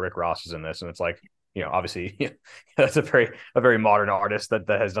Coffins by Rick Ross is in this, and it's like obviously that's a very modern artist that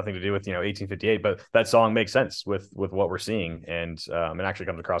has nothing to do with 1858, but that song makes sense with what we're seeing, and it actually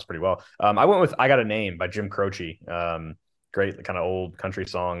comes across pretty well. I went with "I Got a Name" by Jim Croce. Great kind of old country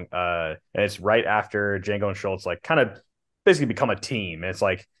song, and it's right after Django and Schultz like kind of basically become a team. And it's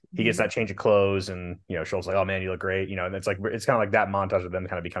like he gets that change of clothes, and Schultz like, "Oh man, you look great," and it's kind of like that montage of them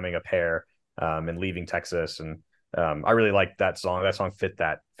kind of becoming a pair, and leaving Texas. And I really like that song. That song fit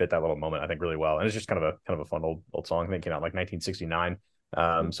that little moment, I think, really well. And it's just kind of a fun old song. I think it came out in like 1969,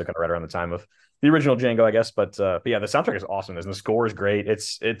 so kind of right around the time of the original Django, I guess. But yeah, the soundtrack is awesome, and the score is great.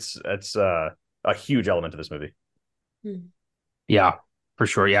 It's a huge element of this movie. Yeah, for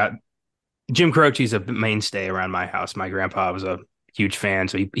sure. Yeah, Jim Croce's a mainstay around my house. My grandpa was a huge fan,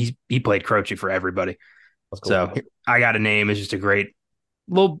 so he played Croce for everybody. That's cool. So I Got a Name is just a great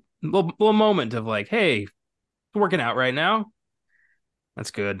little moment of like, hey, working out right now.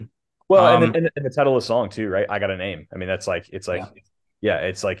 That's good. Well, and then Um, and the title of the song too, right? "I Got a Name." I mean, that's like it's like yeah, yeah,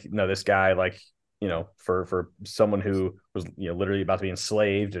 it's like this guy like for someone who was literally about to be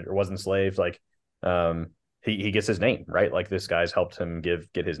enslaved or was enslaved, like he gets his name, right? Like this guy's helped him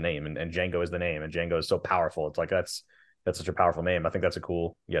get his name, and Django is the name, and Django is so powerful. It's like that's such a powerful name. I think that's a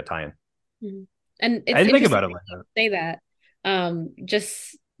cool tie-in. Mhm. And I it's didn't think interesting about it that like you that. say that.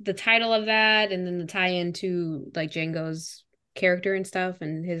 Just the title of that, and then the tie-in to like Django's character and stuff,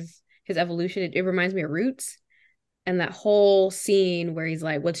 and his evolution. It reminds me of Roots, and that whole scene where he's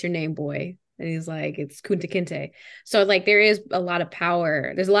like, "What's your name, boy?" And he's like, "It's Kunta Kinte." So like there is a lot of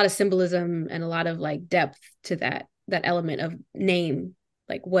power. There's a lot of symbolism and a lot of like depth to that element of name.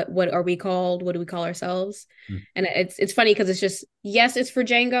 Like what are we called? What do we call ourselves? Mm. And it's funny because it's just, yes, it's for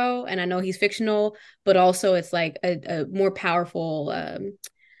Django, and I know he's fictional, but also it's like a more powerful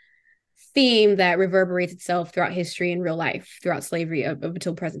theme that reverberates itself throughout history and real life, throughout slavery up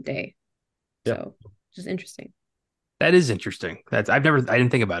until present day. Yeah. So just interesting. That is interesting. I didn't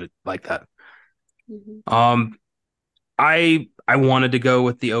think about it like that. Mhm. Um, I wanted to go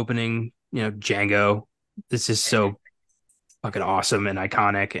with the opening, Django. This is so fucking awesome and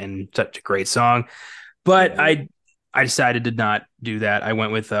iconic and such a great song. But Mhm. I decided to not do that. I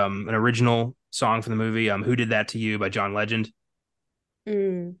went with an original song from the movie, "Who Did That to You" by John Legend.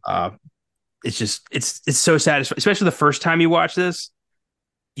 Mm. Uh, it's just it's so satisfying, especially the first time you watch this.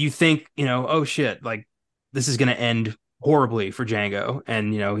 You think, oh shit, like this is gonna end horribly for Django,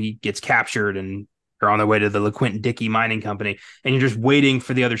 and he gets captured and they're on their way to the LeQuint Dickey mining company, and you're just waiting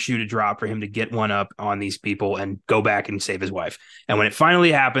for the other shoe to drop for him to get one up on these people and go back and save his wife. And when it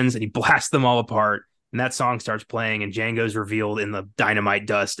finally happens, and he blasts them all apart, and that song starts playing, and Django's revealed in the dynamite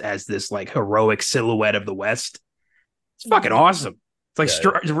dust as this like heroic silhouette of the West. It's fucking Mhm. awesome. It's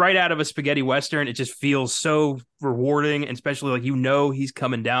like Yeah. right out of a spaghetti western. It just feels so rewarding, and especially like he's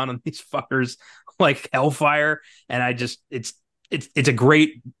coming down on these fuckers like hellfire. And I just it's a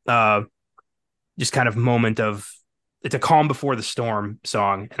great just kind of moment of it's a calm before the storm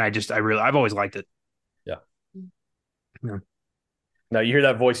song, and I've always liked it. Yeah. Yeah. No, you hear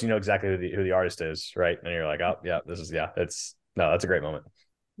that voice, you know exactly who the artist is, right? And you're like, oh yeah, it's no, that's a great moment.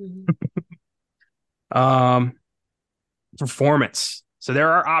 Mhm. Um, Performance. So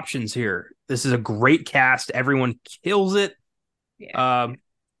there are options here. This is a great cast. Everyone kills it. Yeah. Um,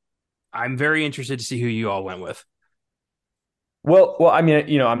 I'm very interested to see who you all went with. Well, I mean,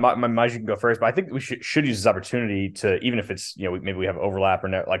 my you can go first, but I think we should use this opportunity to, even if it's, maybe we have overlap or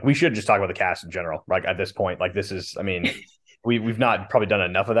no, like we should just talk about the cast in general. Like at this point, like this is, I mean, we've not probably done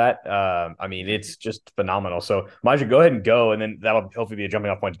enough of that. I mean, it's just phenomenal. So Maju, go ahead and go, and then that'll hopefully be a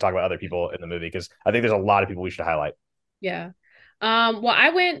jumping off point to talk about other people in the movie, because I think there's a lot of people we should highlight. Yeah. Well, I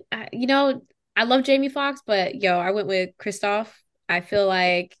went, I love Jamie Foxx, but I went with Christoph. I feel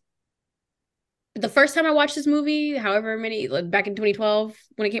like the first time I watched this movie, however many, like back in 2012,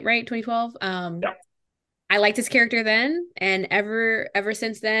 when it came, right? 2012. Yeah. I liked his character then, and ever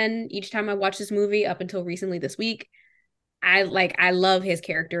since then, each time I watch this movie up until recently this week, I love his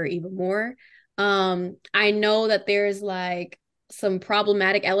character even more. I know that there's like some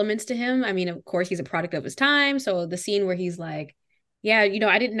problematic elements to him. I mean, of course, he's a product of his time. So the scene where he's like, "Yeah, I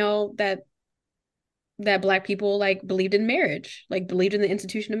didn't know that Black people like believed in marriage, like believed in the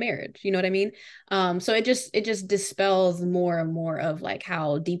institution of marriage." You know what I mean? So it just dispels more and more of like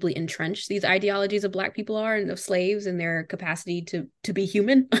how deeply entrenched these ideologies of Black people are, and of slaves and their capacity to be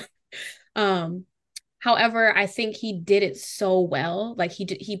human. um However, I think he did it so well. Like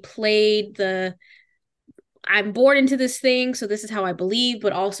he played the I'm born into this thing, so this is how I believe,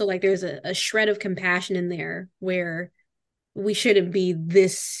 but also like there's a shred of compassion in there where we shouldn't be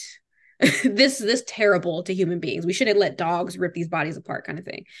this this terrible to human beings. We shouldn't let dogs rip these bodies apart, kind of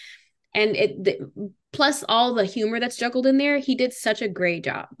thing. And plus all the humor that's juggled in there, he did such a great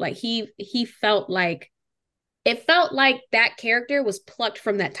job. Like he felt like it felt like that character was plucked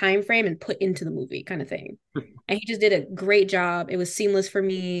from that time frame and put into the movie kind of thing. And he just did a great job. It was seamless for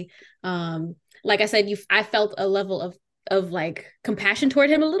me. Like I said, I felt a level of like compassion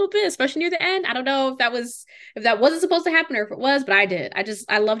toward him a little bit, especially near the end. I don't know if that wasn't supposed to happen or if it was, but I did.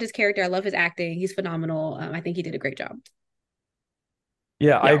 I loved his character. I love his acting. He's phenomenal. I think he did a great job.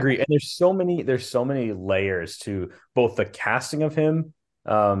 Yeah, I Yeah. agree. And there's so many layers to both the casting of him.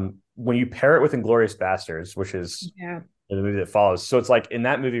 When you pair it with Inglorious Bastards, which is Yeah. the movie that follows. So it's like in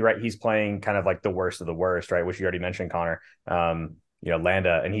that movie, right? He's playing kind of like the worst of the worst, right? Which you already mentioned, Connor.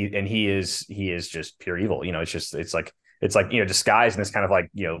 Landa, and he is just pure evil. It's like disguised in this kind of like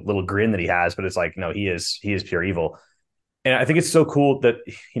little grin that he has, but it's like no, he is pure evil. And I think it's so cool that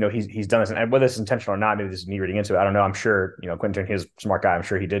he's done this, and whether it's intentional or not, maybe this is me reading into it. I don't know. I'm sure Quentin, he's a smart guy. I'm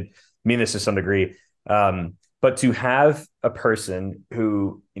sure he did mean this to some degree. But to have a person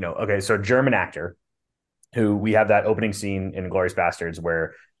who okay, so a German actor who we have that opening scene in Glorious Bastards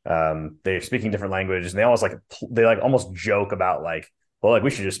where they're speaking different languages and they almost joke about like, well, like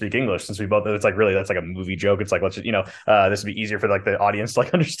we should just speak English since we both. It's like really that's like a movie joke. It's like let's just, this would be easier for like the audience to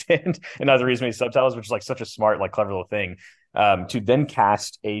like understand and not the reason many subtitles, which is like such a smart like clever little thing. To then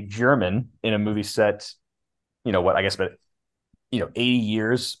cast a German in a movie set, what I guess, but 80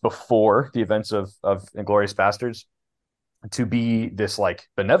 years before the events of Inglourious Bastards, to be this like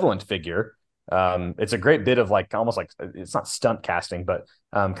benevolent figure. It's a great bit of like almost like it's not stunt casting, but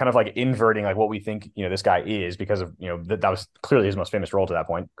kind of like inverting like what we think this guy is because of that was clearly his most famous role to that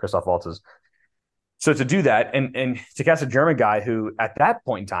point, Christoph Waltz's. So to do that and to cast a German guy who at that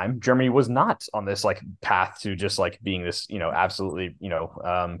point in time Germany was not on this like path to just like being this absolutely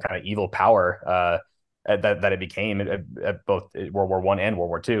kind of evil power that it became at both World War One and World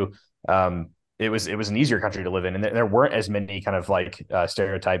War Two. It was an easier country to live in, and there weren't as many kind of like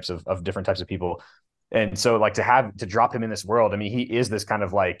stereotypes of different types of people. And so like to drop him in this world, I mean, he is this kind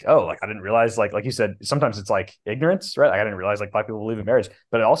of like, oh, like I didn't realize, like you said, sometimes it's like ignorance, right? Like I didn't realize like black people believe in marriage,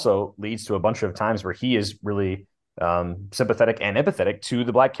 but it also leads to a bunch of times where he is really sympathetic and empathetic to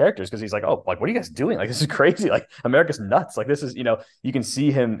the black characters because he's like, oh, like what are you guys doing? Like this is crazy. Like America's nuts. Like this is, you can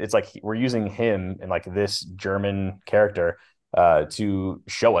see him. It's like we're using him and like this German character to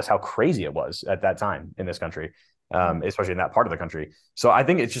show us how crazy it was at that time in this country. Especially in that part of the country. So I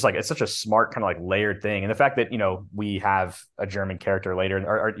think it's just like it's such a smart kind of like layered thing, and the fact that we have a German character later,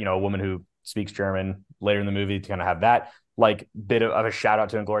 or a woman who speaks German later in the movie to kind of have that like bit of a shout out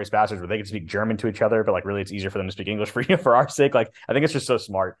to Inglourious Bastards where they can speak German to each other, but like really it's easier for them to speak English for our sake. Like I think it's just so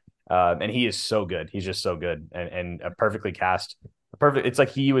smart, and he is so good. He's just so good and a perfectly cast. Perfect. It's like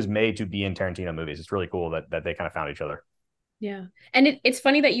he was made to be in Tarantino movies. It's really cool that they kind of found each other. Yeah. And it's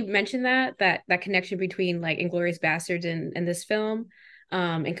funny that you mentioned that connection between like Inglorious Bastards and this film,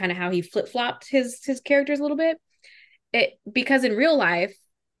 and kind of how he flip-flopped his characters a little bit. Because in real life,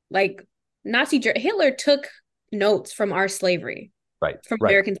 like Hitler took notes from our slavery, Right. from Right.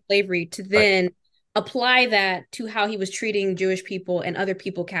 American slavery to then apply that to how he was treating Jewish people and other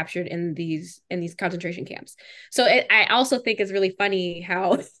people captured in these concentration camps. So I also think it's really funny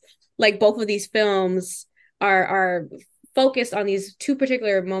how like both of these films are focused on these two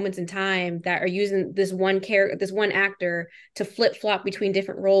particular moments in time that are using this one actor to flip flop between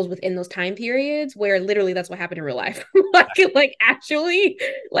different roles within those time periods where literally that's what happened in real life. like actually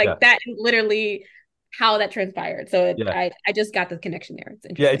Yeah. that is literally how that transpired. So Yeah. I just got the connection there. It's Yeah.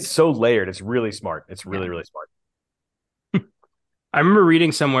 interesting. It's so layered. It's really smart. It's really, Yeah. really smart. I remember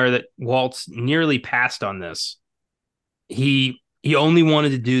reading somewhere that Waltz nearly passed on this. He only wanted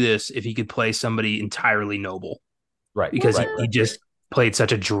to do this if he could play somebody entirely noble Right. because Right. he just played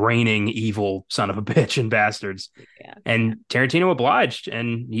such a draining, evil son of a bitch in Bastards. Yeah. And Tarantino obliged,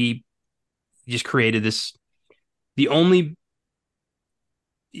 and he just created the only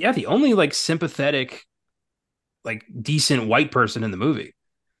like sympathetic, like decent white person in the movie.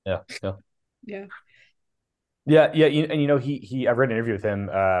 Yeah. Yeah. Yeah. Yeah. Yeah. And I've read an interview with him,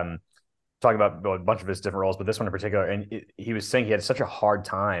 talking about a bunch of his different roles, but this one in particular, and he was saying he had such a hard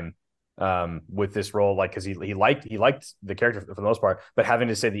time with this role, like because he liked the character for the most part, but having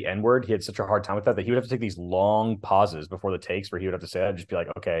to say the N word, he had such a hard time with that he would have to take these long pauses before the takes where he would have to say that and just be like,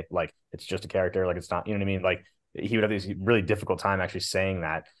 okay, like it's just a character, like it's not, you know what I mean? Like he would have this really difficult time actually saying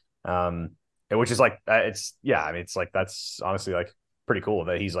that, which is like it's I mean it's like that's honestly like pretty cool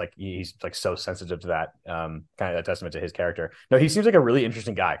that he's like so sensitive to that, kind of a testament to his character. No, he seems like a really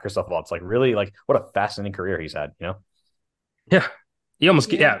interesting guy, Christoph Waltz. Like really like what a fascinating career he's had. Yeah, he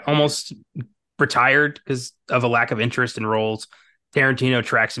almost retired because of a lack of interest in roles. Tarantino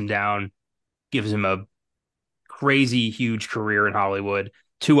tracks him down, gives him a crazy huge career in Hollywood,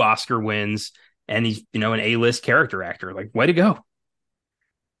 2 Oscar wins, and he's an A-list character actor. Like, way to go.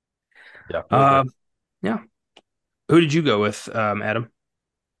 Yeah, really Uh, cool. yeah. Who did you go with, Adam?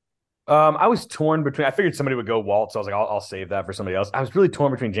 I was torn between. I figured somebody would go Walt, so I was like, I'll save that for somebody else. I was really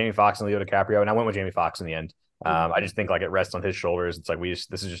torn between Jamie Foxx and Leo DiCaprio, and I went with Jamie Foxx in the end. I just think like it rests on his shoulders. It's like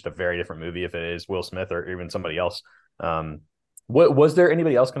this is just a very different movie if it is Will Smith or even somebody else. What was there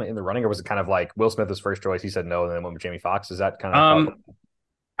anybody else kind of in the running, or was it kind of like Will Smith was first choice? He said no, and then went with Jamie Foxx. Is that kind of how?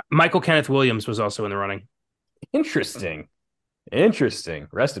 Michael Kenneth Williams was also in the running. Interesting, interesting.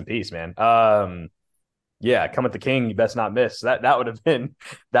 Rest in peace, man. Yeah, Come with the King, you best not miss. That would have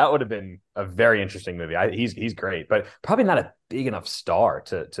been a very interesting movie. He's great, but probably not a big enough star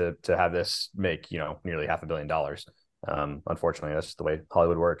to have this make nearly $500 million. Unfortunately, that's just the way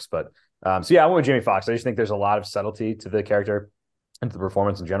Hollywood works. But so yeah, I went with Jamie Foxx. I just think there's a lot of subtlety to the character and to the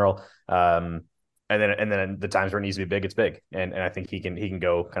performance in general. And then the times where it needs to be big, it's big, and I think he can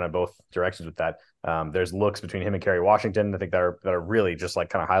go kind of both directions with that. There's looks between him and Kerry Washington. I think that are really just like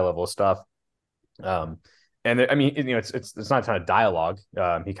kind of high level stuff. And I mean, it's not a ton of dialogue.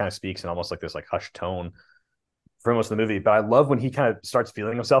 He kind of speaks in almost like this like hushed tone for most of the movie. But I love when he kind of starts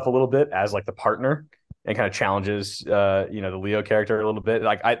feeling himself a little bit as like the partner and kind of challenges, the Leo character a little bit.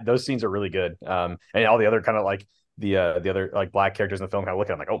 Like those scenes are really good. And all the other kind of like the other like black characters in the film kind of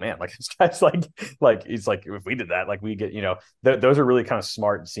look at him like, oh man, like this guy's like he's like if we did that, like we get those are really kind of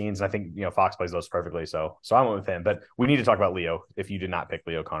smart scenes. And I think Fox plays those perfectly. So I went with him. But we need to talk about Leo if you did not pick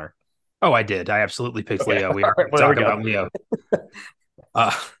Leo, Connor. Oh, I did. I absolutely picked Okay. Leo. We are All right, well, talking about Leo.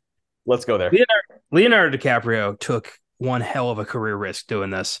 Uh, Let's go there. Leonardo DiCaprio took one hell of a career risk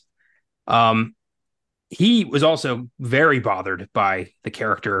doing this. He was also very bothered by the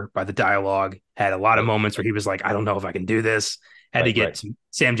character, by the dialogue, had a lot of moments where he was like, I don't know if I can do this. Had to get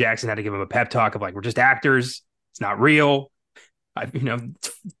Sam Jackson had to give him a pep talk of like, we're just actors. It's not real. Like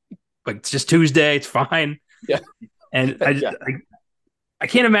it's just Tuesday. It's fine. Yeah. And I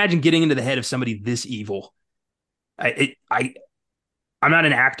can't imagine getting into the head of somebody this evil. I'm not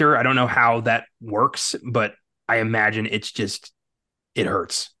an actor. I don't know how that works, but I imagine it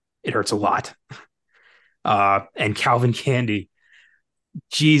hurts. It hurts a lot. And Calvin Candy,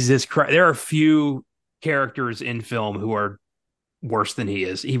 Jesus Christ. There are few characters in film who are worse than he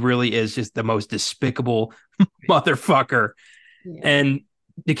is. He really is just the most despicable motherfucker. Yeah. And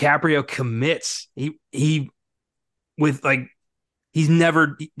DiCaprio commits. He with like, he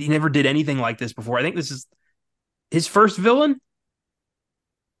never did anything like this before. I think this is his first villain.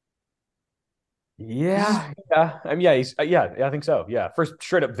 Yeah. I mean, I think so. Yeah, first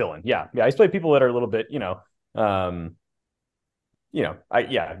straight up villain. Yeah. He's played people that are a little bit,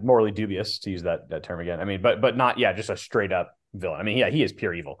 morally dubious, to use that term again. I mean, but not just a straight up villain. I mean, he is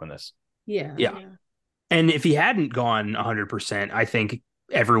pure evil in this. Yeah. And if he hadn't gone 100%, I think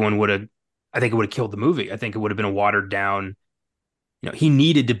everyone would have. I think it would have killed the movie. I think it would have been a watered down. He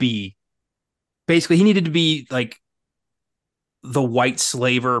needed to be like the white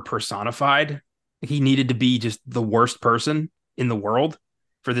slaver personified. He needed to be just the worst person in the world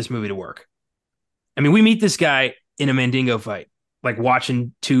for this movie to work. I mean, we meet this guy in a Mandingo fight, like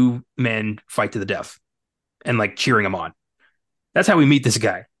watching 2 men fight to the death and like cheering him on. That's how we meet this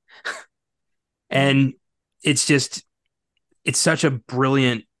guy. And it's such a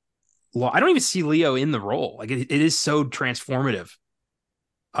brilliant I don't even see Leo in the role. Like it is so transformative.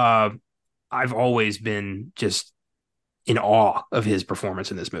 I've always been just in awe of his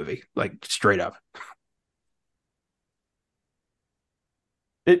performance in this movie, like straight up.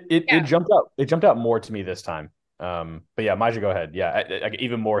 It jumped out. It jumped out more to me this time. But yeah, Maja, go ahead. Yeah,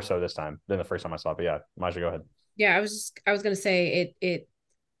 even more so this time than the first time I saw it. But yeah, Maja, go ahead. Yeah, I was gonna say it.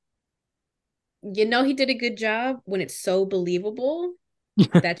 He did a good job when it's so believable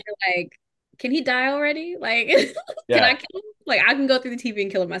that you're like, can he die already? Like, can I kill him? Like, I can go through the TV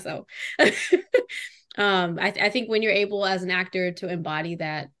and kill him myself. I think when you're able as an actor to embody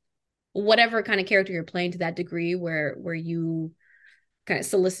that, whatever kind of character you're playing to that degree, where you kind of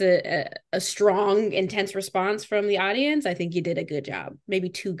solicit a strong, intense response from the audience, I think you did a good job. Maybe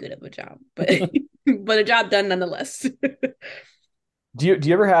too good of a job, but but a job done nonetheless. Do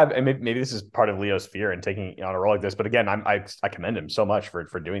you ever have, and maybe this is part of Leo's fear in taking on a role like this, but again, I commend him so much for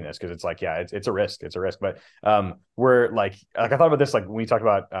doing this, because it's like, yeah, it's a risk, but we're like I thought about this, like when we talk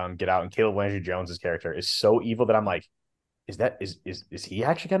about Get Out, and Caleb Landry Jones's character is so evil that I'm like, is he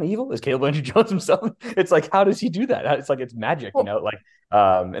actually kind of evil? Is Caleb Landry Jones himself? It's like, how does he do that? It's like, it's magic, like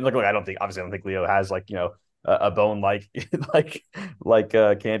and look, I don't think Leo has like a bone like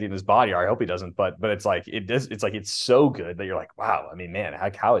Candy in his body, or I hope he doesn't. But it's like it's like it's so good that you're like, wow. I mean, man,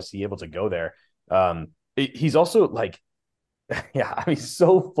 how is he able to go there? He's also like, yeah, I mean,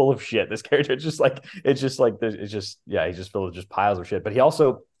 so full of shit. This character, it's just yeah, he's just filled with just piles of shit. But he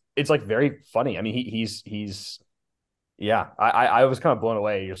also, it's like very funny. I mean, he's yeah, I was kind of blown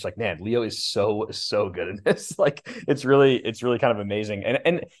away. You're just like, man, Leo is so good in this. Like, it's really kind of amazing.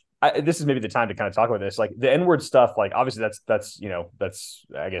 This is maybe the time to kind of talk about this. Like the N-word stuff, like obviously that's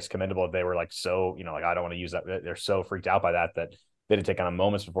I guess commendable. They were like so, like I don't want to use that. They're so freaked out by that they didn't take on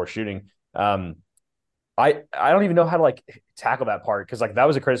moments before shooting. I don't even know how to like tackle that part, because like that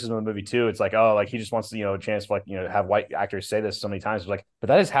was a criticism of the movie too. It's like, oh, like he just wants to, a chance to like, have white actors say this so many times. It's like, but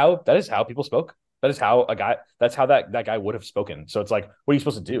that is how people spoke. That's how that guy would have spoken. So it's like, what are you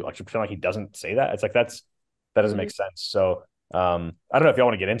supposed to do? Like, pretend like he doesn't say that? It's like that doesn't make sense. So I don't know if y'all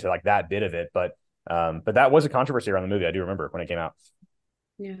want to get into like that bit of it, but that was a controversy around the movie. I do remember when it came out.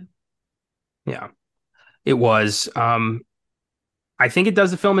 Yeah. Yeah, it was. I think it does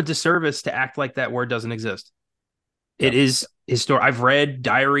the film a disservice to act like that word doesn't exist. It Yeah. is historic. I've read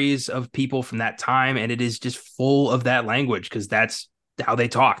diaries of people from that time, and it is just full of that language because that's how they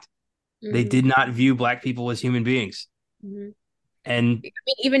talked. They did not view black people as human beings. Mm-hmm. And I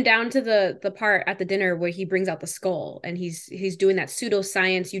mean, even down to the part at the dinner where he brings out the skull and he's doing that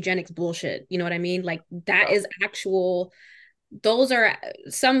pseudoscience eugenics bullshit. You know what I mean? Like that is actual. Those are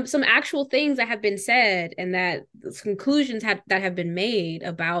some actual things that have been said, and that conclusions that have been made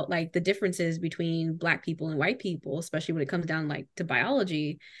about like the differences between black people and white people, especially when it comes down like to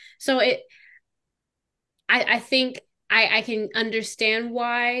biology. So I think I can understand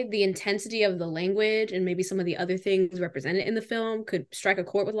why the intensity of the language and maybe some of the other things represented in the film could strike a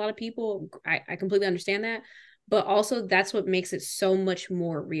chord with a lot of people. I completely understand that. But also that's what makes it so much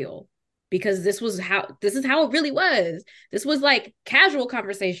more real. Because this is how it really was. This was like casual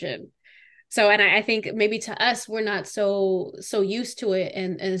conversation. So, and I think maybe to us, we're not so used to it,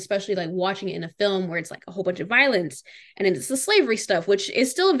 and especially like watching it in a film where it's like a whole bunch of violence, and it's the slavery stuff, which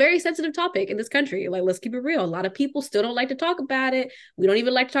is still a very sensitive topic in this country. Like, let's keep it real. A lot of people still don't like to talk about it. We don't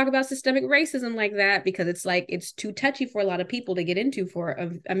even like to talk about systemic racism like that because it's like it's too touchy for a lot of people to get into for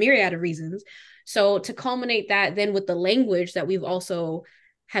a myriad of reasons. So to culminate that then with the language that we've also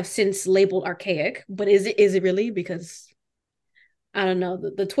have since labeled archaic, but is it really? Because I don't know.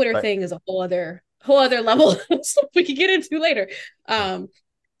 The Twitter Right. thing is a whole other level stuff we could get into later.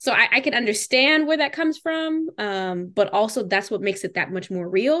 So I can understand where that comes from. But also that's what makes it that much more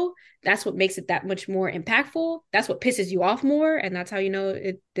real. That's what makes it that much more impactful. That's what pisses you off more. And that's how you know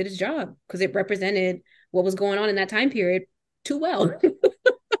it did its job, because it represented what was going on in that time period too well.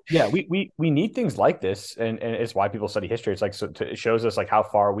 Yeah, we need things like this, and it's why people study history. It's like it shows us like how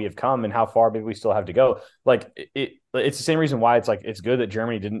far we have come and how far maybe we still have to go. Like it's the same reason why it's like it's good that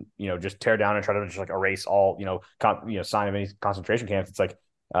Germany didn't just tear down and try to just like erase all sign of any concentration camps. It's like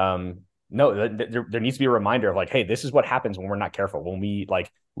no, there needs to be a reminder of like, hey, this is what happens when we're not careful, when we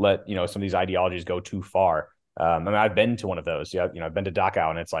like let some of these ideologies go too far. I mean, I've been to one of those. Yeah, I've been to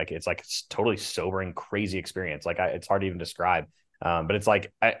Dachau, and it's totally sobering, crazy experience. Like it's hard to even describe. But it's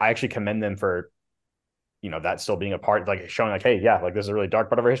like I actually commend them for that still being a part, like showing like, hey, yeah, like this is a really dark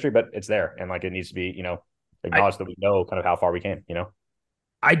part of our history, but it's there, and like it needs to be I, acknowledged that we know kind of how far we came.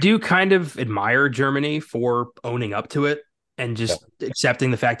 I do kind of admire Germany for owning up to it and Yeah. just accepting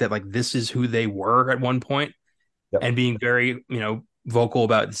the fact that like this is who they were at one point Yep. and being very, vocal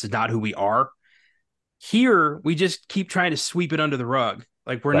about this is not who we are. Here, we just keep trying to sweep it under the rug.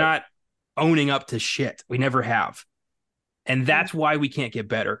 Like we're Right. not owning up to shit. We never have. And that's why we can't get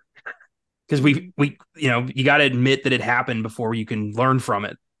better. Because we you got to admit that it happened before you can learn from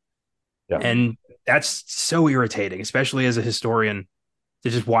it. Yeah. And that's so irritating, especially as a historian, to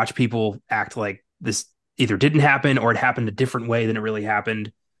just watch people act like this either didn't happen or it happened a different way than it really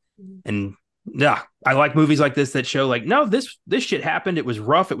happened. And yeah, I like movies like this that show like, no, this shit happened. It was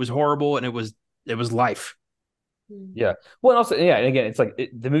rough, it was horrible, and it was life. Yeah. Well, and also, yeah, and again, it's like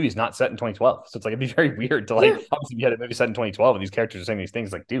the movie's not set in 2012, so it's like it'd be very weird to like obviously you had a movie set in 2012 and these characters are saying these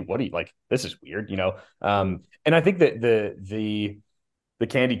things like, dude, what do you like? This is weird. And I think that the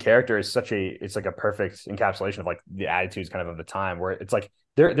Candy character is it's like a perfect encapsulation of like the attitudes kind of the time, where it's like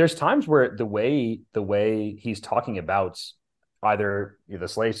there's times where the way he's talking about either the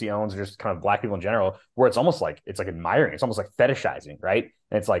slaves he owns or just kind of black people in general, where it's almost like it's like admiring, it's almost like fetishizing, right?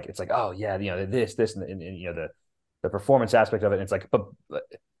 And it's like oh yeah, this and the performance aspect of it. And it's like, but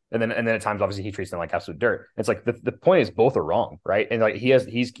and then at times obviously he treats them like absolute dirt. It's like the point is both are wrong, right? And like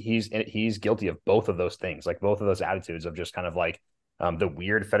he's guilty of both of those things, like both of those attitudes of just kind of like the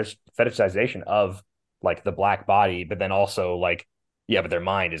weird fetishization of like the black body, but then also like, yeah, but their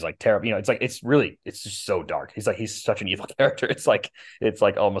mind is like terrible. It's like it's just so dark. He's such an evil character. It's like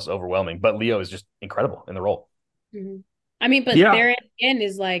almost overwhelming. But Leo is just incredible in the role. Mm-hmm. I mean, but Yeah. there again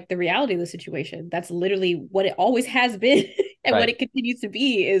is like the reality of the situation. That's literally what it always has been and what Right. it continues to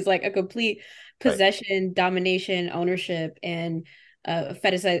be is like a complete Right. possession, domination, ownership, and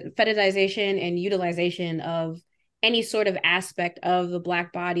fetishization and utilization of any sort of aspect of the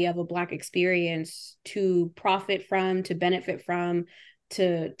Black body, of a Black experience to profit from, to benefit from,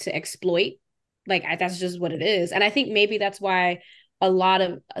 to exploit. Like that's just what it is. And I think maybe that's why a lot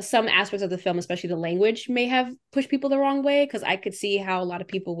of some aspects of the film, especially the language, may have pushed people the wrong way. Because I could see how a lot of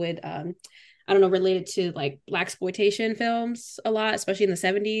people would, I don't know, related to like black exploitation films a lot, especially in the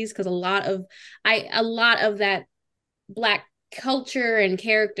 70s. Because a lot of that black culture and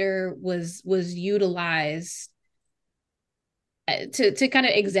character was utilized to kind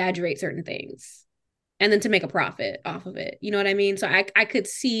of exaggerate certain things and then to make a profit off of it. You know what I mean? So I could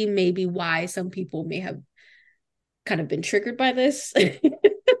see maybe why some people may have kind of been triggered by this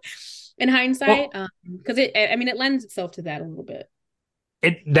in hindsight, Well, because it lends itself to that a little bit.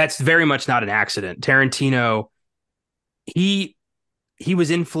 that's very much not an accident. Tarantino, he he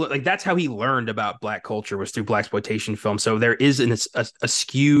was influenced, like that's how he learned about black culture, was through black exploitation film. So there is a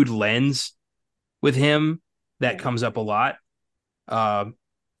skewed lens with him that Yeah. comes up a lot. Um,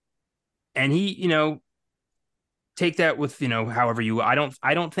 and he, take that with, however you, I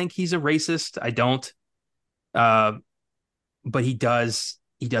don't think he's a racist. I don't, uh, but he does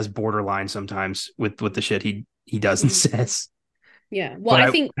borderline sometimes with the shit he does and Mhm. says. Yeah. Well, But I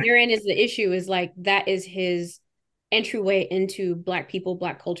I, think therein is the issue is like that is his entryway into black people,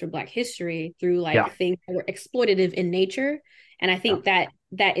 black culture, black history through yeah, like things that were exploitative in nature. And I yeah. think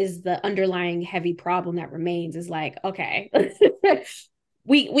that is the underlying heavy problem that remains is like, okay,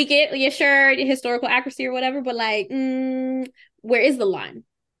 we get, yeah, sure, historical accuracy or whatever, but like, where is the line?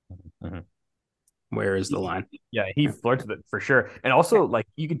 Mhm. Where is the line? Yeah, he flirts with it for sure, and Yeah. also like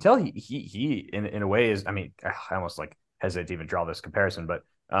you can tell he in a way is. I mean, I almost like hesitate to even draw this comparison, but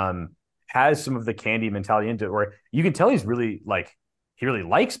has some of the candy mentality into it, where you can tell he's really like he really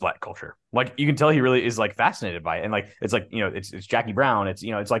likes black culture. Like you can tell he really is like fascinated by it, and like it's like it's Jackie Brown. It's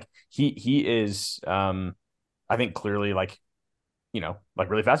like he is I think clearly like like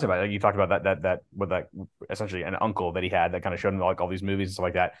really fascinated by it. Like you talked about that with that essentially an uncle that he had that kind of showed him like all these movies and stuff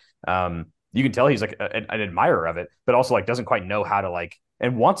like that. You can tell he's like an admirer of it, but also like doesn't quite know how to like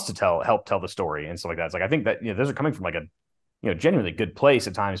and wants to help tell the story and stuff like that. It's like I think that those are coming from like a genuinely good place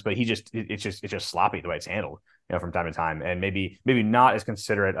at times, but it's just sloppy the way it's handled, from time to time, and maybe not as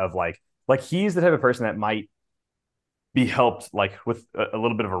considerate of like he's the type of person that might be helped like with a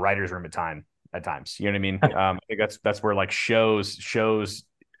little bit of a writer's room at times. You know what I mean? I think that's where like shows,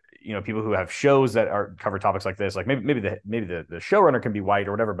 people who have shows that are cover topics like this, like maybe the showrunner can be white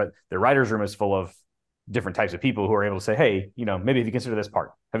or whatever, but the writer's room is full of different types of people who are able to say, hey, maybe have you considered this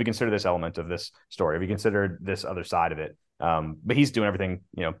part? Have you considered this element of this story? Have you considered this other side of it? But he's doing everything,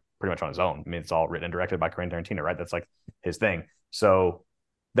 pretty much on his own. I mean, it's all written and directed by Quentin Tarantino, right? That's like his thing. So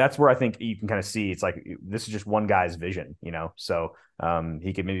that's where I think you can kind of see it's like this is just one guy's vision. So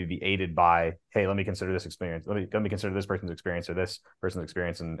he could maybe be aided by, hey, let me consider this experience. Let me consider this person's experience or this person's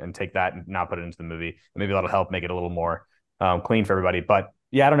experience and take that and not put it into the movie. And maybe that'll help make it a little more clean for everybody. But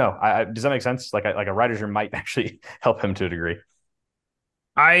yeah, I don't know. Does that make sense? Like a writer's room might actually help him to a degree.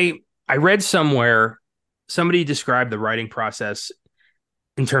 I read somewhere somebody described the writing process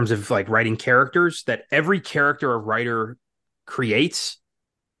in terms of like writing characters, that every character a writer creates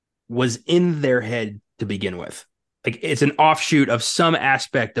was in their head to begin with. Like it's an offshoot of some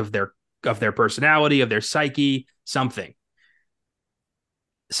aspect of their personality, of their psyche, something.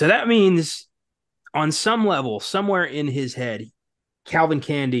 So that means on some level, somewhere in his head, Calvin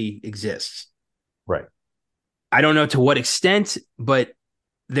Candy exists. Right. I don't know to what extent, but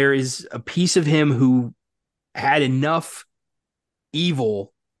there is a piece of him who had enough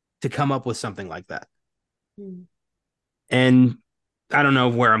evil to come up with something like that. Mm. And I don't know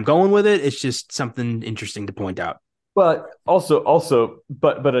where I'm going with it. It's just something interesting to point out. But also,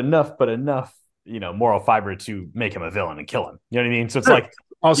 but enough, moral fiber to make him a villain and kill him. You know what I mean? So it's Sure. like,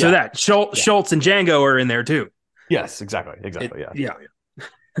 Also, yeah, that Schultz, yeah, Schultz and Django are in there too. yes, exactly, It, exactly, yeah. yeah,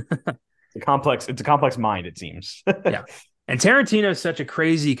 It's a complex mind, it seems. yeah. And Tarantino is such a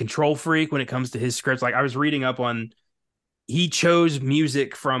crazy control freak when it comes to his scripts. Like I was reading up on, he chose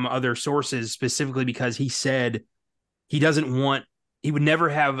music from other sources specifically because he said he doesn't want, he would never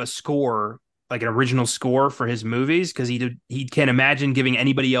have a score, like an original score for his movies, because he can't imagine giving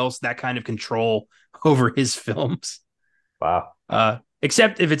anybody else that kind of control over his films. Wow.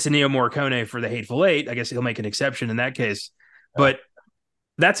 except if it's Ennio Morricone for the Hateful Eight. I guess he'll make an exception in that case. But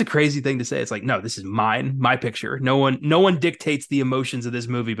that's a crazy thing to say. It's like, no, this is mine, my picture. No one dictates the emotions of this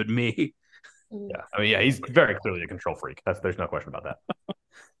movie but me. Yeah, I mean, yeah, he's very clearly a control freak. There's no question about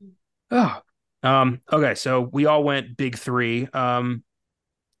that. Oh, okay. So we all went big three. I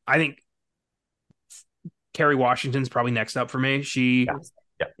think Kerry Washington's probably next up for me. She Yeah,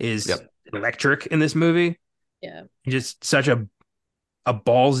 yeah, is yep. electric in this movie. Yeah. Just such a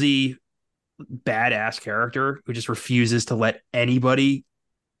ballsy, badass character who just refuses to let anybody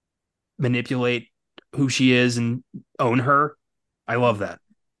manipulate who she is and own her. I love that.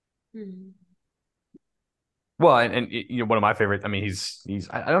 Mhm. Well, and you know, one of my favorite. I mean, he's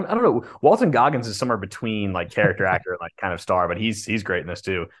I don't know. Walton Goggins is somewhere between like character actor and like kind of star, but he's great in this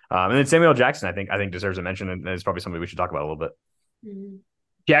too. And then Samuel Jackson, I think deserves a mention, and is probably somebody we should talk about a little bit. Mhm.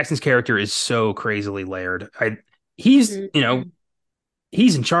 Jackson's character is so crazily layered. He's Mhm.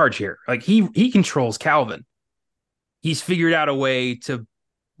 he's in charge here. Like he controls Calvin. He's figured out a way to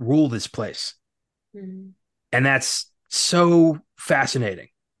rule this place, Mhm. and that's so fascinating.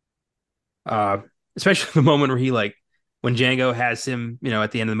 Uh, Especially the moment where he like when Django has him,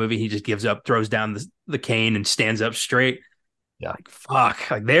 at the end of the movie, he just gives up, throws down the cane, and stands up straight. Yeah, Like fuck,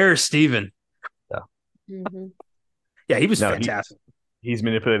 like there's Steven. yeah. Mhm. Yeah, he was No, fantastic. he's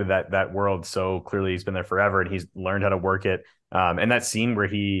manipulated that world so clearly. He's been there forever, and he's learned how to work it. And that scene where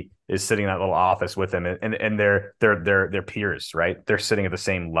he is sitting in that little office with him, and they're peers, right? They're sitting at the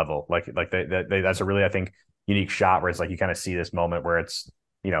same level. Like that's a really, I think, unique shot where it's like you kind of see this moment where it's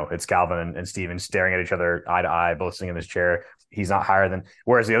Calvin and Steven staring at each other eye to eye, both sitting in this chair. He's not higher than.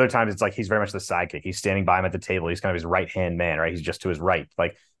 Whereas the other times, it's like he's very much the sidekick. He's standing by him at the table. He's kind of his right hand man, right? He's just to his right,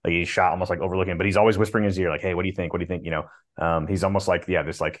 like he's shot almost like overlooking, but he's always whispering in his ear, like, "Hey, what do you think? What do you think?" He's almost like, yeah,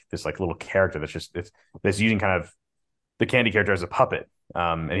 this little character that's using kind of the Candy character as a puppet.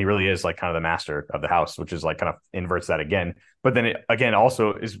 And he really is like kind of the master of the house, which is like kind of inverts that again. But then it again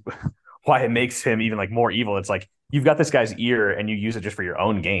also is why it makes him even like more evil. It's like you've got this guy's ear and you use it just for your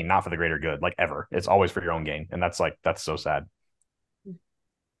own gain, not for the greater good, like ever. It's always for your own gain. And that's so sad.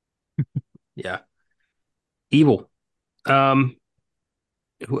 Yeah, evil. Um,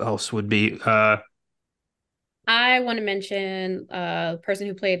 who else would be? I want to mention the person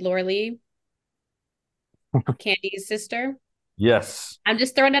who played Laura Lee, Candy's sister. Yes. I'm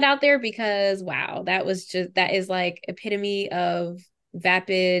just throwing that out there because wow, that is like epitome of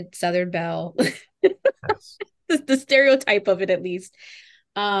vapid Southern Belle. Yes. The stereotype of it at least.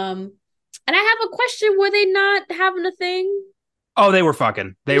 Um and I have a question, were they not having a thing? Oh, they were fucking.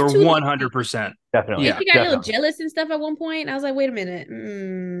 It They was were too long. 100%. Definitely. And Yeah, she got a little Definitely. jealous and stuff at one point. And I was like, wait a minute.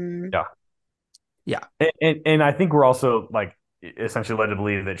 Yeah. yeah. And I think we're also like essentially led to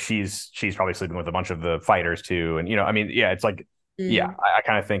believe that she's probably sleeping with a bunch of the fighters too. And I mean, yeah, it's like, yeah, Mm. I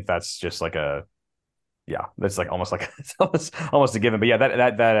kind of think that's just like yeah, that's like almost like it's almost a given. But yeah,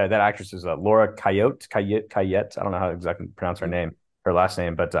 that actress is Laura Cayette. I don't know how to exactly pronounce her last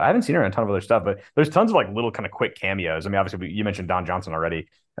name, but I haven't seen her in a ton of other stuff. But there's tons of like little kind of quick cameos. I mean, obviously you mentioned Don Johnson already,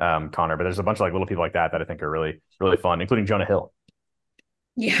 Connor, but there's a bunch of like little people like that I think are really really fun, including Jonah Hill.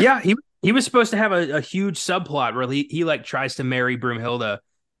 Yeah. Yeah, he was supposed to have a huge subplot where he like tries to marry Broomhilda,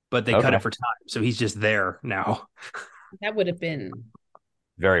 but they cut Okay, it for time. So he's just there now. That would have been,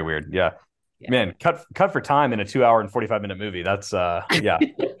 very weird. Yeah, yeah. man, cut for time in a 2 hour and 45 minute movie. That's yeah,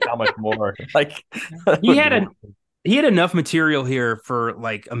 how much more like that He would had be. a he had enough material here for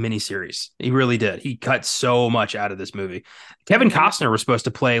like a miniseries. He really did. He cut so much out of this movie. Kevin Mhm. Costner was supposed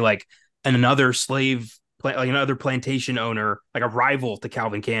to play like another like another plantation owner, like a rival to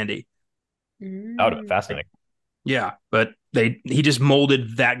Calvin Candy. That would have been Mm. fascinating. Yeah, but he just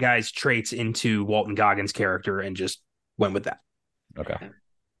molded that guy's traits into Walton Goggins' character and just went with that. Okay.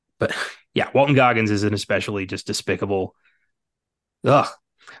 But yeah, Walton Goggins is an especially just despicable. Ugh.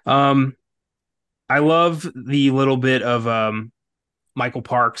 Um, I love the little bit of Michael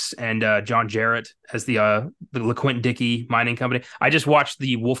Parks and John Jarrett as the LeQuint Dickey mining company. I just watched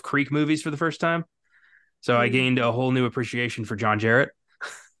the Wolf Creek movies for the first time, so I Mm. gained a whole new appreciation for John Jarrett.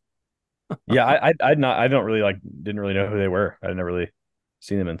 Yeah, I don't really like didn't really know who they were. I'd never really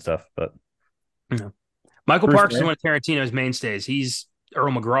seen them and stuff, but Yeah. Michael Bruce Parks is Dern. one of Tarantino's mainstays. He's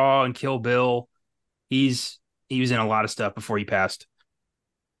Earl McGraw and Kill Bill. He was in a lot of stuff before he passed.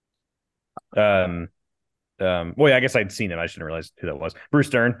 Um, well, yeah, I guess I'd seen him. I just didn't realize who that was. Bruce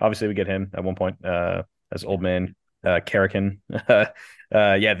Dern, obviously, we get him at one point as old man Carrican.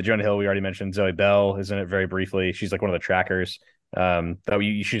 Yeah, the Jonah Hill we already mentioned. Zoe Bell is in it very briefly. She's like one of the trackers. Though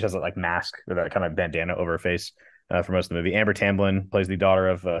she just has that like mask or that kind of bandana over her face for most of the movie. Amber Tamblyn plays the daughter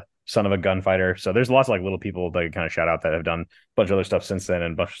of son of a gunfighter. So there's lots of like little people that kind of shout out that have done a bunch of other stuff since then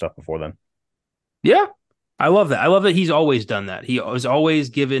and a bunch of stuff before then. Yeah, I love that. I love that he's always done that. He was always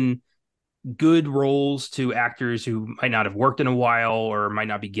given good roles to actors who might not have worked in a while or might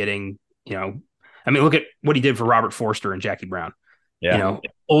not be getting, you know, I mean, look at what he did for Robert Forster and Jackie Brown. You Yeah. know,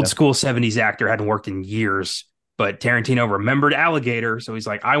 old Yeah. school 70s actor, hadn't worked in years, but Tarantino remembered Alligator. So he's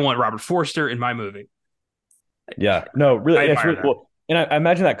like, I want Robert Forster in my movie. Yeah. No, really, I it's admire really that. cool. And I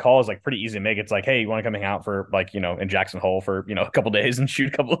imagine that call is like pretty easy to make. It's like, hey, you want to come hang out for like, in Jackson Hole for, a couple days and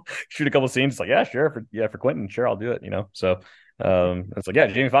shoot a couple scenes. It's like, yeah, sure. For Quentin, sure, I'll do it, So it's like, yeah,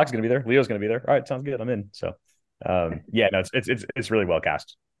 Jamie Foxx is gonna be there, Leo's gonna be there. All right, sounds good. I'm in. So yeah, no, it's really well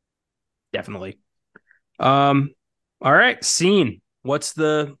cast. Definitely. All right, scene. What's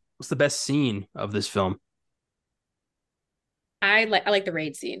the best scene of this film? I like the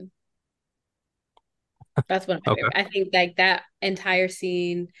raid scene. That's one of my Okay. favorite. I think like that entire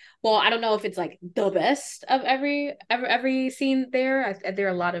scene. Well, I don't know if it's like the best of every scene there. There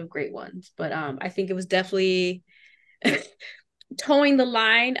are a lot of great ones, but I think it was definitely towing the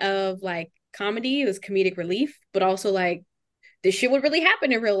line of like comedy. It was comedic relief, but also like this shit would really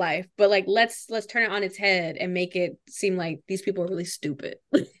happen in real life. But like let's turn it on its head and make it seem like these people are really stupid.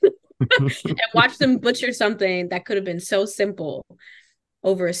 And watch them butcher something that could have been so simple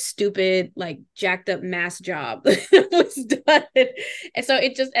over a stupid, like jacked up mass job that was done. And so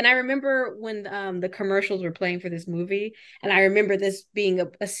it just, and I remember when the commercials were playing for this movie, and I remember this being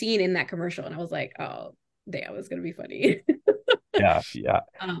a scene in that commercial, and I was like, oh, damn, it's gonna be funny. Yeah, yeah.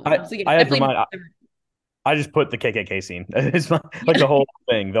 I So yeah, I had for definitely. mine. I just put the KKK scene. It's like the whole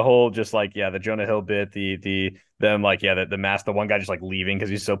thing, the whole just like the Jonah Hill bit, the them like the mask, the one guy just like leaving because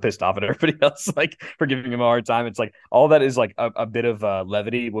he's so pissed off at everybody else like for giving him a hard time. It's like all that is like a bit of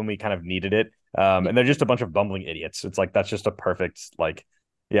levity when we kind of needed it. And they're just a bunch of bumbling idiots. It's like that's just a perfect like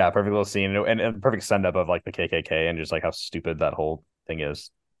perfect little scene and perfect send up of like the KKK and just like how stupid that whole thing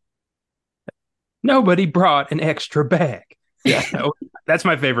is. Nobody brought an extra bag. Yeah. That's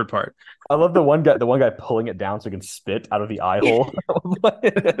my favorite part. I love the one guy pulling it down so he can spit out of the eye hole.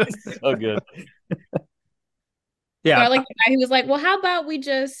 It's so good. Or Yeah, like the guy who was like, well, how about we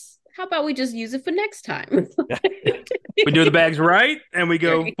just use it for next time? Yeah. we do the bags right, and we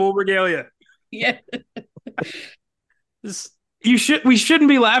go full regalia. Yeah. This, we shouldn't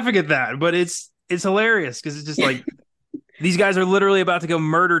be laughing at that, but it's hilarious because it's just like these guys are literally about to go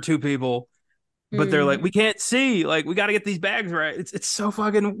murder two people, but they're like, Mm. we can't see, like we got to get these bags right. It's so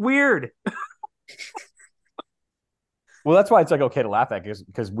fucking weird. Well, that's why it's like okay to laugh at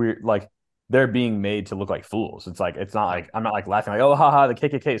because we're like they're being made to look like fools. It's like it's not like I'm not like laughing like oh haha the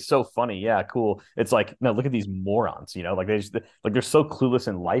KKK is so funny yeah cool. It's like no look at these morons like they just like they're so clueless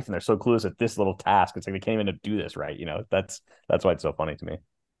in life and they're so clueless at this little task. It's like they can't even do this right. That's why it's so funny to me.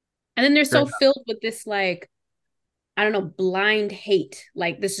 And then they're Fair so filled with this like I don't know, blind hate.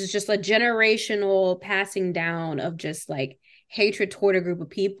 Like this is just a generational passing down of just like hatred toward a group of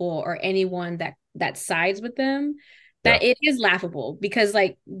people or anyone that sides with them. Yeah. That it is laughable because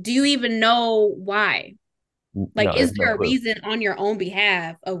like, do you even know why? Like, No, they is have no there a clue. reason on your own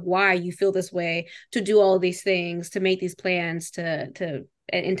behalf of why you feel this way to do all these things, to make these plans, to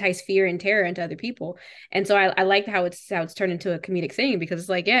entice fear and terror into other people? And so I like how it's turned into a comedic thing because it's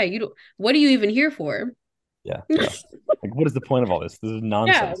like, yeah, you don't, what are you even here for? Yeah, yeah. Like what is the point of all this? This is Yeah.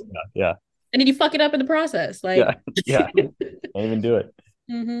 nonsense. Yeah, And then you fuck it up in the process. yeah, Like, yeah. Can't even do it.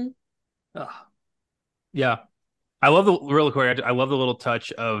 hmm enough. Yeah, I love the real quick. I love the little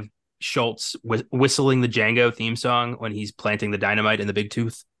touch of Schultz whistling the Django theme song when he's planting the dynamite in the big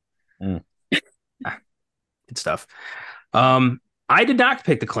tooth. Mm. Good stuff. Um, I did not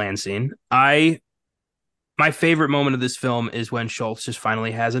pick the clan scene. My favorite moment of this film is when Schultz just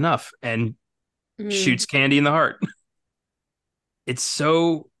finally has enough and hmm shoots Candy in the heart. It's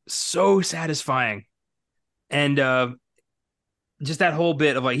so satisfying, and just that whole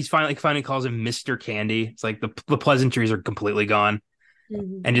bit of like he's finally calls him Mister Candy. It's like the pleasantries are completely gone,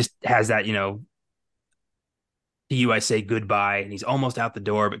 hmm and just has that to you I say goodbye, and he's almost out the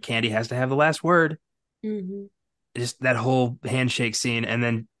door, but Candy has to have the last word. hmm Just that whole handshake scene, and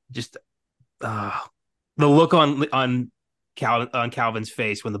then just uh, the look on Calvin's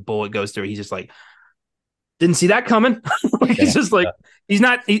face when the bullet goes through. He's just like, didn't see that coming. Yeah, He's just like, yeah, he's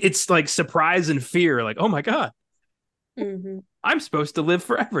not. It's like surprise and fear. Like, oh my god, hmm I'm supposed to live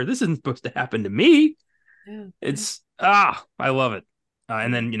forever. This isn't supposed to happen to me. Yeah. It's I love it.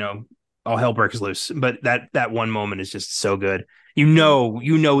 And then all hell breaks loose. But that one moment is just so good. He's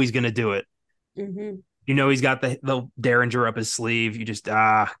gonna do it. hmm He's got the derringer up his sleeve. You just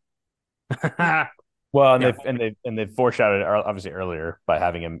Well, and Yeah. they foreshadowed it obviously earlier by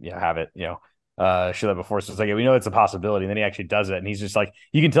having him, have it, show that before. So it's like, yeah, we know it's a possibility. And then he actually does it. And he's just like,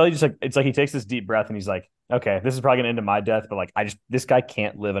 you can tell he just like, it's like he takes this deep breath and he's like, okay, this is probably gonna end in my death, but like, this guy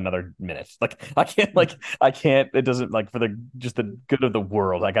can't live another minute. I can't, it doesn't like for the, just the good of the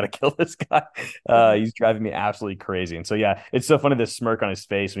world. I got to kill this guy. He's driving me absolutely crazy. And so, yeah, it's so funny, this smirk on his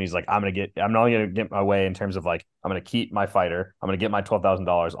face when he's like, I'm not only going to get my way in terms of like, I'm going to keep my fighter. I'm going to get my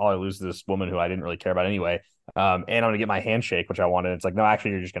 $12,000. All I lose to this woman who I didn't really care about anyway. And I'm gonna get my handshake, which I wanted. It's like, no,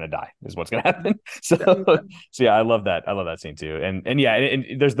 actually, you're just gonna die, is what's gonna happen. So, so yeah, I love that. I love that scene too. And yeah,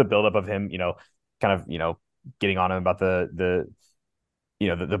 and there's the buildup of him, kind of, getting on him about the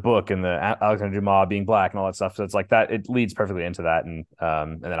book and the Alexander Dumas being black and all that stuff. So it's like that. It leads perfectly into that, and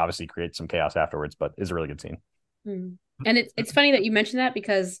then obviously creates some chaos afterwards. But it's a really good scene. Mm. And it's funny that you mentioned that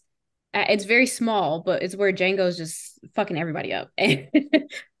because it's very small, but it's where Django's just fucking everybody up,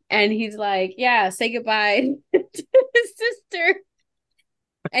 and he's like, "Yeah, say goodbye to his sister,"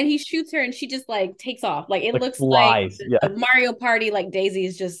 and he shoots her, and she just like takes off. Like it Like looks like flies. Yeah. a Mario Party, like Daisy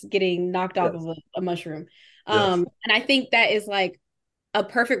is just getting knocked off Yes. of a mushroom. Yes. And I think that is like a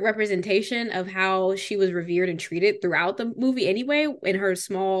perfect representation of how she was revered and treated throughout the movie anyway, in her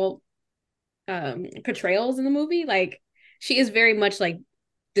small portrayals in the movie. Like she is very much like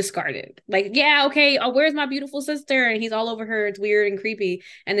discarded. Like, yeah, okay, oh, where's my beautiful sister? And he's all over her. It's weird and creepy.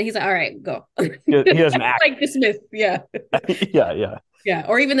 And then he's like, all right, go. He doesn't act. Like dismissed. Yeah. Yeah. Yeah. Yeah.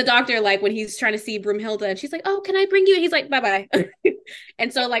 Or even the doctor, like when he's trying to see Broomhilda and she's like, oh, can I bring you? And he's like, bye-bye.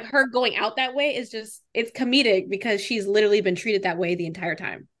 And so like her going out that way is just, it's comedic because she's literally been treated that way the entire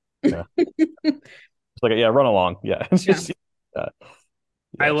time. Yeah. It's like, yeah, run along. Yeah. It's Yeah. just, I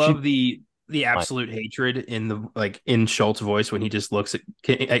yeah. love the absolute hatred in the like in Schultz's voice when he just looks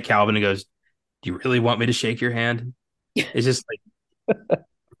at Calvin and goes, "Do you really want me to shake your hand?" It's just like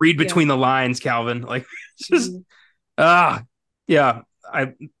read Yeah. between the lines, Calvin. Like it's just Mhm. ah yeah.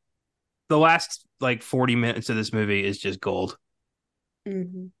 I the last like 40 minutes of this movie is just gold.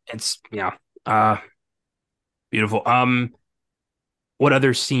 Mhm. It's yeah. Uh Beautiful. What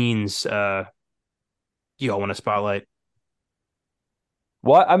other scenes do y'all want to spotlight?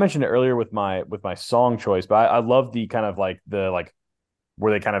 Well, I mentioned it earlier with my song choice, but I love the kind of like the like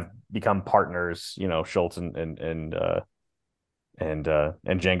where they kind of become partners, Schultz and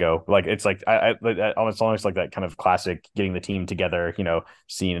Django. Like it's like it's almost like that kind of classic getting the team together,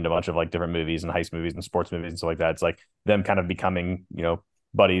 seen in a bunch of like different movies and heist movies and sports movies and stuff like that. It's like them kind of becoming,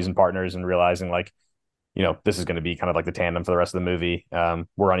 buddies and partners and realizing like, this is going to be kind of like the tandem for the rest of the movie.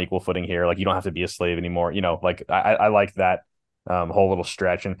 We're on equal footing here. Like you don't have to be a slave anymore. Like I like that whole little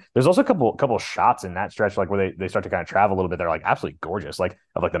stretch. And there's also a couple of shots in that stretch, like where they start to kind of travel a little bit. They're like absolutely gorgeous, like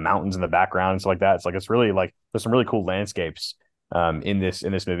of like the mountains in the background and stuff like that. It's like it's really like there's some really cool landscapes in this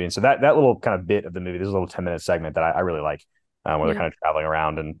movie. And so that little kind of bit of the movie, this little 10-minute segment that I really like, where they're Yeah. kind of traveling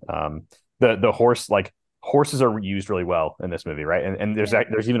around and the horse like horses are used really well in this movie, right? And there's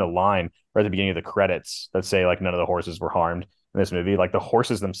even a line right at the beginning of the credits that say like none of the horses were harmed in this movie. Like the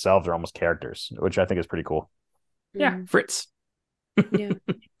horses themselves are almost characters, which I think is pretty cool. Yeah, Mhm. Fritz. Yeah.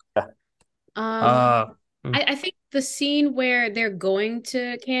 Yeah. Um, Uh I think the scene where they're going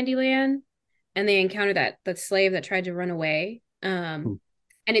to Candyland and they encounter that slave that tried to run away. And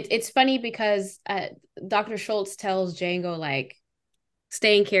it's funny because Dr. Schultz tells Django like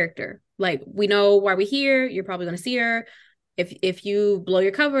stay in character. Like we know why we're here. You're probably gonna see her. If you blow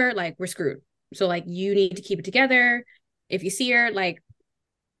your cover, like we're screwed. So like you need to keep it together. If you see her, like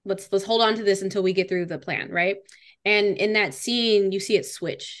let's hold on to this until we get through the plan, right? And in that scene, you see it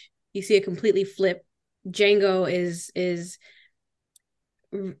switch. You see it completely flip. Django is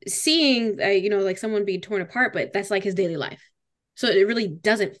seeing like someone being torn apart, but that's like his daily life. So it really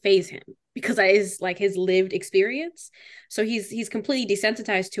doesn't phase him because that is like his lived experience. So he's completely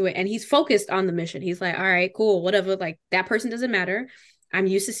desensitized to it and he's focused on the mission. He's like, all right, cool, whatever. Like that person doesn't matter. I'm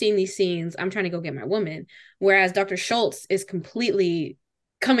used to seeing these scenes. I'm trying to go get my woman. Whereas Dr. Schultz is completely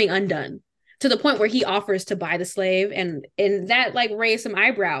coming undone to the point where he offers to buy the slave and that like raised some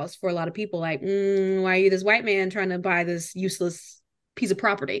eyebrows for a lot of people like why are you this white man trying to buy this useless piece of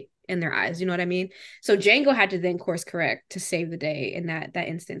property in their eyes, you know what I mean? So Django had to then course correct to save the day in that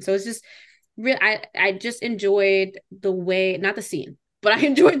instance. So it's just real. I just enjoyed the way, not the scene, but I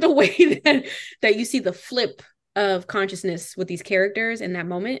enjoyed the way that you see the flip of consciousness with these characters in that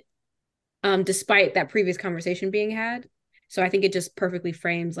moment, despite that previous conversation being had. So I think it just perfectly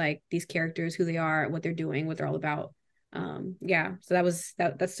frames like these characters, who they are, what they're doing, what they're all about. Yeah. So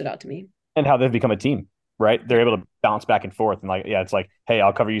that stood out to me. And how they've become a team, right? They're Yeah. able to bounce back and forth. And like, yeah, it's like, hey,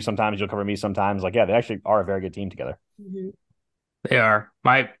 I'll cover you sometimes, you'll cover me sometimes. Like, yeah, they actually are a very good team together. Mm-hmm. they are.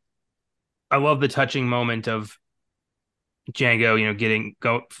 I love the touching moment of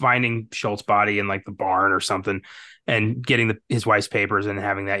Django, finding Schultz's body in like the barn or something, and getting his wife's papers and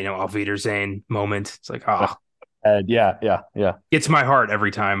having that Auf Wiedersehen moment. It's like, oh, And yeah. gets my heart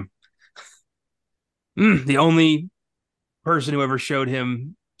every time. The only person who ever showed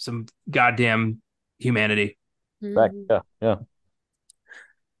him some goddamn humanity. Back, Mhm. yeah.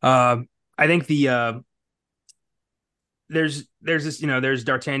 Uh, I think there's this, there's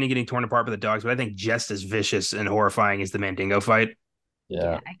D'Artagnan getting torn apart by the dogs, but I think just as vicious and horrifying is the Mandingo fight. Yeah,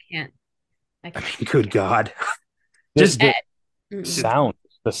 Yeah. I can't. I I can't. mean, good God. The, Just the Mm-mm. sound,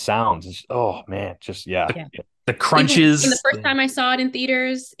 the sounds. Oh man, just yeah. Yeah. the Even from the crunches. first time I saw it in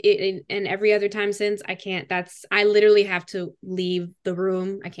theaters, and every other time since, I can't. I literally have to leave the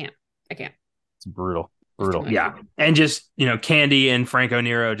room. I can't. I can't. It's brutal, It's too brutal. much. Yeah. And just, Candy and Franco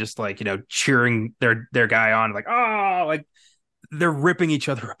Nero just like, cheering their guy on, like, oh, like they're ripping each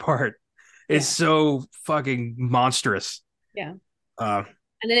other apart. It's Yeah. so fucking monstrous. Yeah. Uh,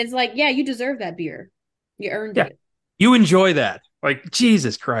 And then it's like, yeah, you deserve that beer. You earned yeah. it. You enjoy that. Like,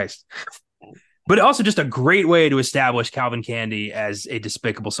 Jesus Christ. But also just a great way to establish Calvin Candy as a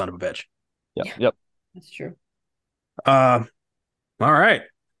despicable son of a bitch. Yeah, Yep. that's true. Uh, all right.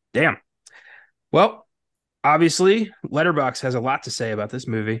 Damn. Well, obviously, Letterbox has a lot to say about this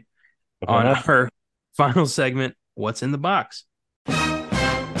movie on our final segment, What's in the Box?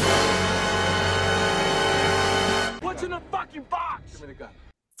 What's in the fucking box?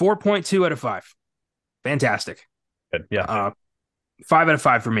 4.2 out of 5. Fantastic. Good. Yeah. 5 out of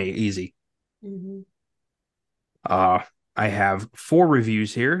 5 for me. Easy. Mhm. I have 4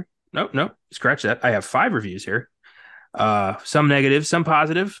 reviews here. No, scratch that. I have 5 reviews here. Some negative, some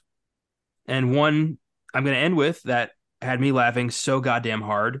positive, and one I'm going to end with that had me laughing so goddamn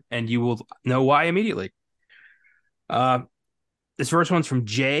hard, and you will know why immediately. This first one's from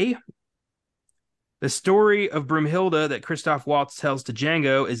Jay. The story of Broomhilda that Christoph Waltz tells to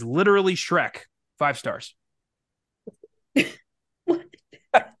Django is literally Shrek. 5 stars. The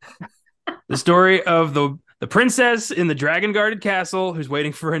story of the princess in the dragon guarded castle who's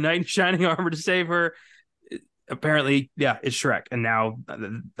waiting for a knight in shining armor to save her. Apparently, yeah, it's Shrek. And now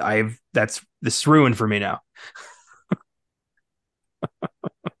this ruined for me now.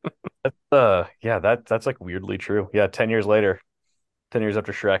 That's like weirdly true. Yeah, 10 years later, 10 years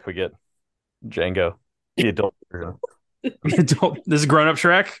after Shrek, we get Django, the adult version. This is grown up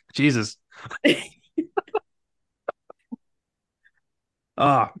Shrek. Jesus.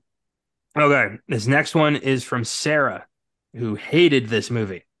 Okay. This next one is from Sarah, who hated this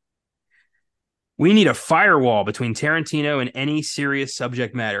movie. We need a firewall between Tarantino and any serious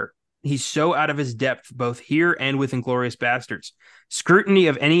subject matter. He's so out of his depth, both here and with Inglourious Basterds. Scrutiny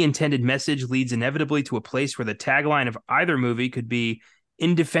of any intended message leads inevitably to a place where the tagline of either movie could be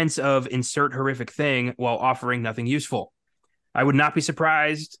in defense of insert horrific thing while offering nothing useful. I would not be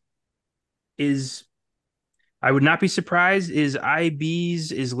surprised is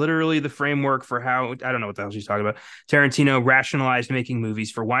IB's is literally the framework for how, I don't know what the hell she's talking about, Tarantino rationalized making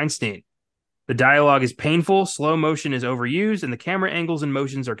movies for Weinstein. The dialogue is painful, slow motion is overused, and the camera angles and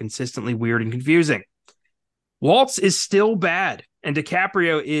motions are consistently weird and confusing. Waltz is still bad, and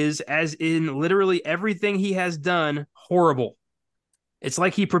DiCaprio is, as in literally everything he has done, horrible. It's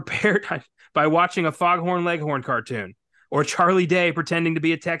like he prepared by watching a Foghorn Leghorn cartoon, or Charlie Day pretending to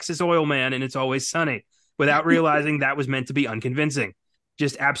be a Texas oil man in It's Always Sunny, without realizing that was meant to be unconvincing.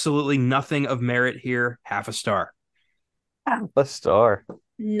 Just absolutely nothing of merit here, half a star. A star.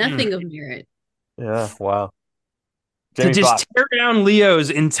 Nothing of merit. Yeah, wow. To Jamie just Foxx. tear down Leo's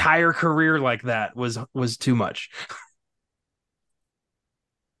entire career like that was too much.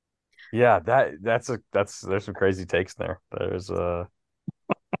 Yeah, that's there's some crazy takes there. There's Yeah,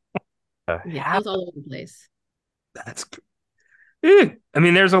 it was all over the place. That's I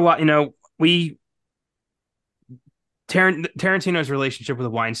mean, there's a lot, Tarantino's relationship with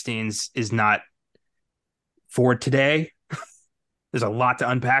the Weinsteins is not for today. There's a lot to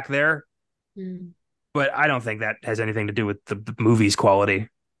unpack there, but I don't think that has anything to do with the movie's quality.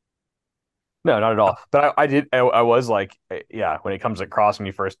 No, not at all. But I was like, yeah, when it comes across when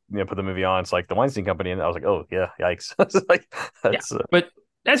you first put the movie on, it's like the Weinstein Company, and I was like, oh yeah, yikes. It's like that's but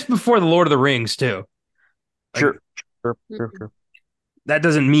that's before the Lord of the Rings too. Like, sure. That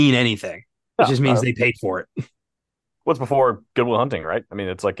doesn't mean anything. It No, just means they paid for it. What's before Good Will Hunting, right? I mean,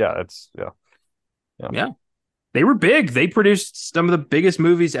 it's like, yeah. They were big. They produced some of the biggest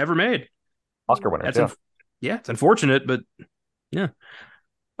movies ever made. Oscar winners. It's unfortunate, but yeah.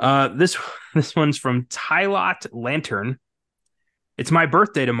 This one's from Tylot Lantern. It's my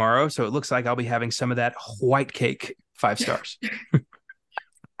birthday tomorrow, so it looks like I'll be having some of that white cake. 5 stars.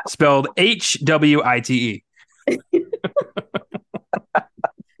 spelled HWITE.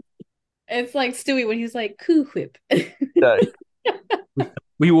 It's like Stewie when he's like, Coo Whip.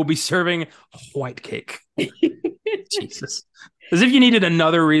 We will be serving white cake. Jesus. As if you needed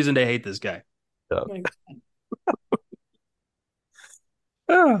another reason to hate this guy. Oh my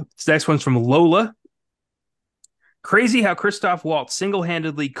God. This next one's from Lola. Crazy how Christoph Waltz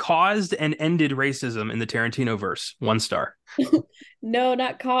single-handedly caused and ended racism in the Tarantino verse. 1 star. No,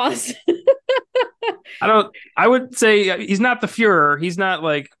 not caused. I would say he's not the Fuhrer. He's not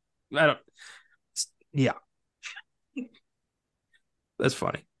like, yeah. That's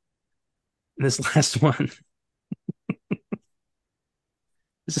funny. And this last one.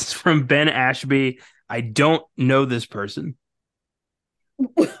 This is from Ben Ashby. I don't know this person.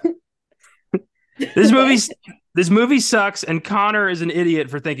 This movie sucks, and Connor is an idiot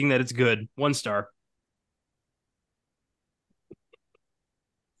for thinking that it's good. 1 star.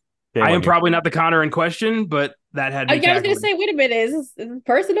 I am probably not the Connor in question, but that had me. I was going to say, wait a minute, is this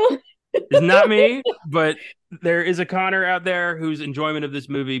personal? It's not me, but there is a Connor out there whose enjoyment of this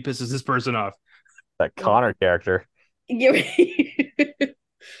movie pisses this person off. That Connor character.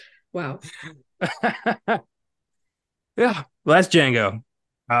 Wow. Yeah, last Django.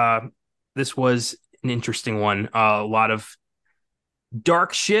 This was an interesting one. A lot of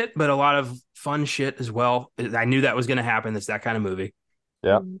dark shit, but a lot of fun shit as well. I knew that was going to happen. It's that kind of movie.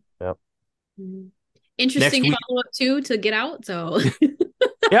 Yeah. Yep. Interesting follow-up too to Get Out. So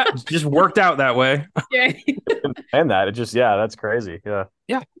yeah, it just worked out that way. And that it just that's crazy. Yeah.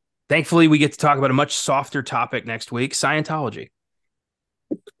 Yeah. Thankfully, we get to talk about a much softer topic next week: Scientology.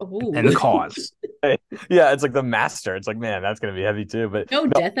 Ooh. And the cause. Yeah, it's like The Master. It's like, man, that's gonna be heavy too. But no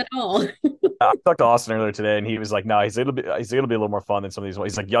death at all. I talked to Austin earlier today, and he was like, "No, it'll be a little more fun than some of these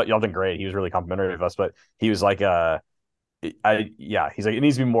ones." He's like, "Y'all done great." He was really complimentary of us, but he was like, he's like, it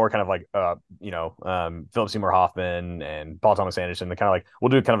needs to be more kind of like, Philip Seymour Hoffman and Paul Thomas Anderson. The kind of like, we'll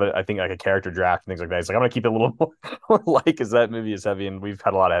do kind of I think like a character draft and things like that. It's like, I'm gonna keep it a little more light because that movie is heavy, and we've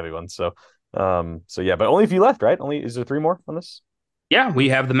had a lot of heavy ones. So yeah, but only a few left, right? Is there 3 more on this? Yeah, we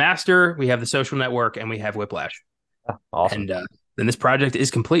have The Master, we have The Social Network, and we have Whiplash. Awesome. And then this project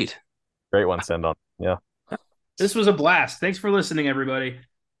is complete. Great one, send on. Yeah. This was a blast. Thanks for listening, everybody. If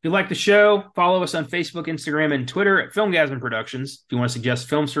you like the show, follow us on Facebook, Instagram, and Twitter at Filmgasm Productions. If you want to suggest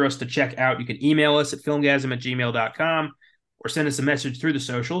films for us to check out, you can email us at filmgasm@gmail.com or send us a message through the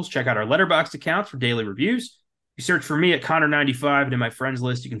socials. Check out our Letterboxd account for daily reviews. If you search for me at Connor95 and in my friends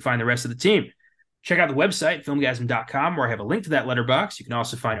list, you can find the rest of the team. Check out the website, filmgasm.com, where I have a link to that letterbox. You can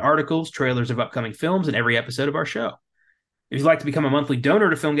also find articles, trailers of upcoming films, and every episode of our show. If you'd like to become a monthly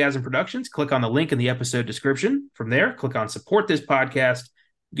donor to Filmgasm Productions, click on the link in the episode description. From there, click on Support This Podcast.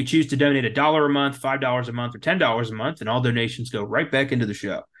 You can choose to donate $1 a month, $5 a month, or $10 a month, and all donations go right back into the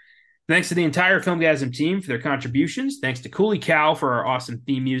show. Thanks to the entire Filmgasm team for their contributions. Thanks to Cooley Cow for our awesome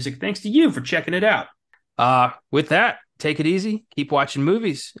theme music. Thanks to you for checking it out. With that, take it easy, keep watching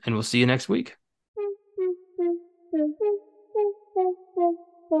movies, and we'll see you next week.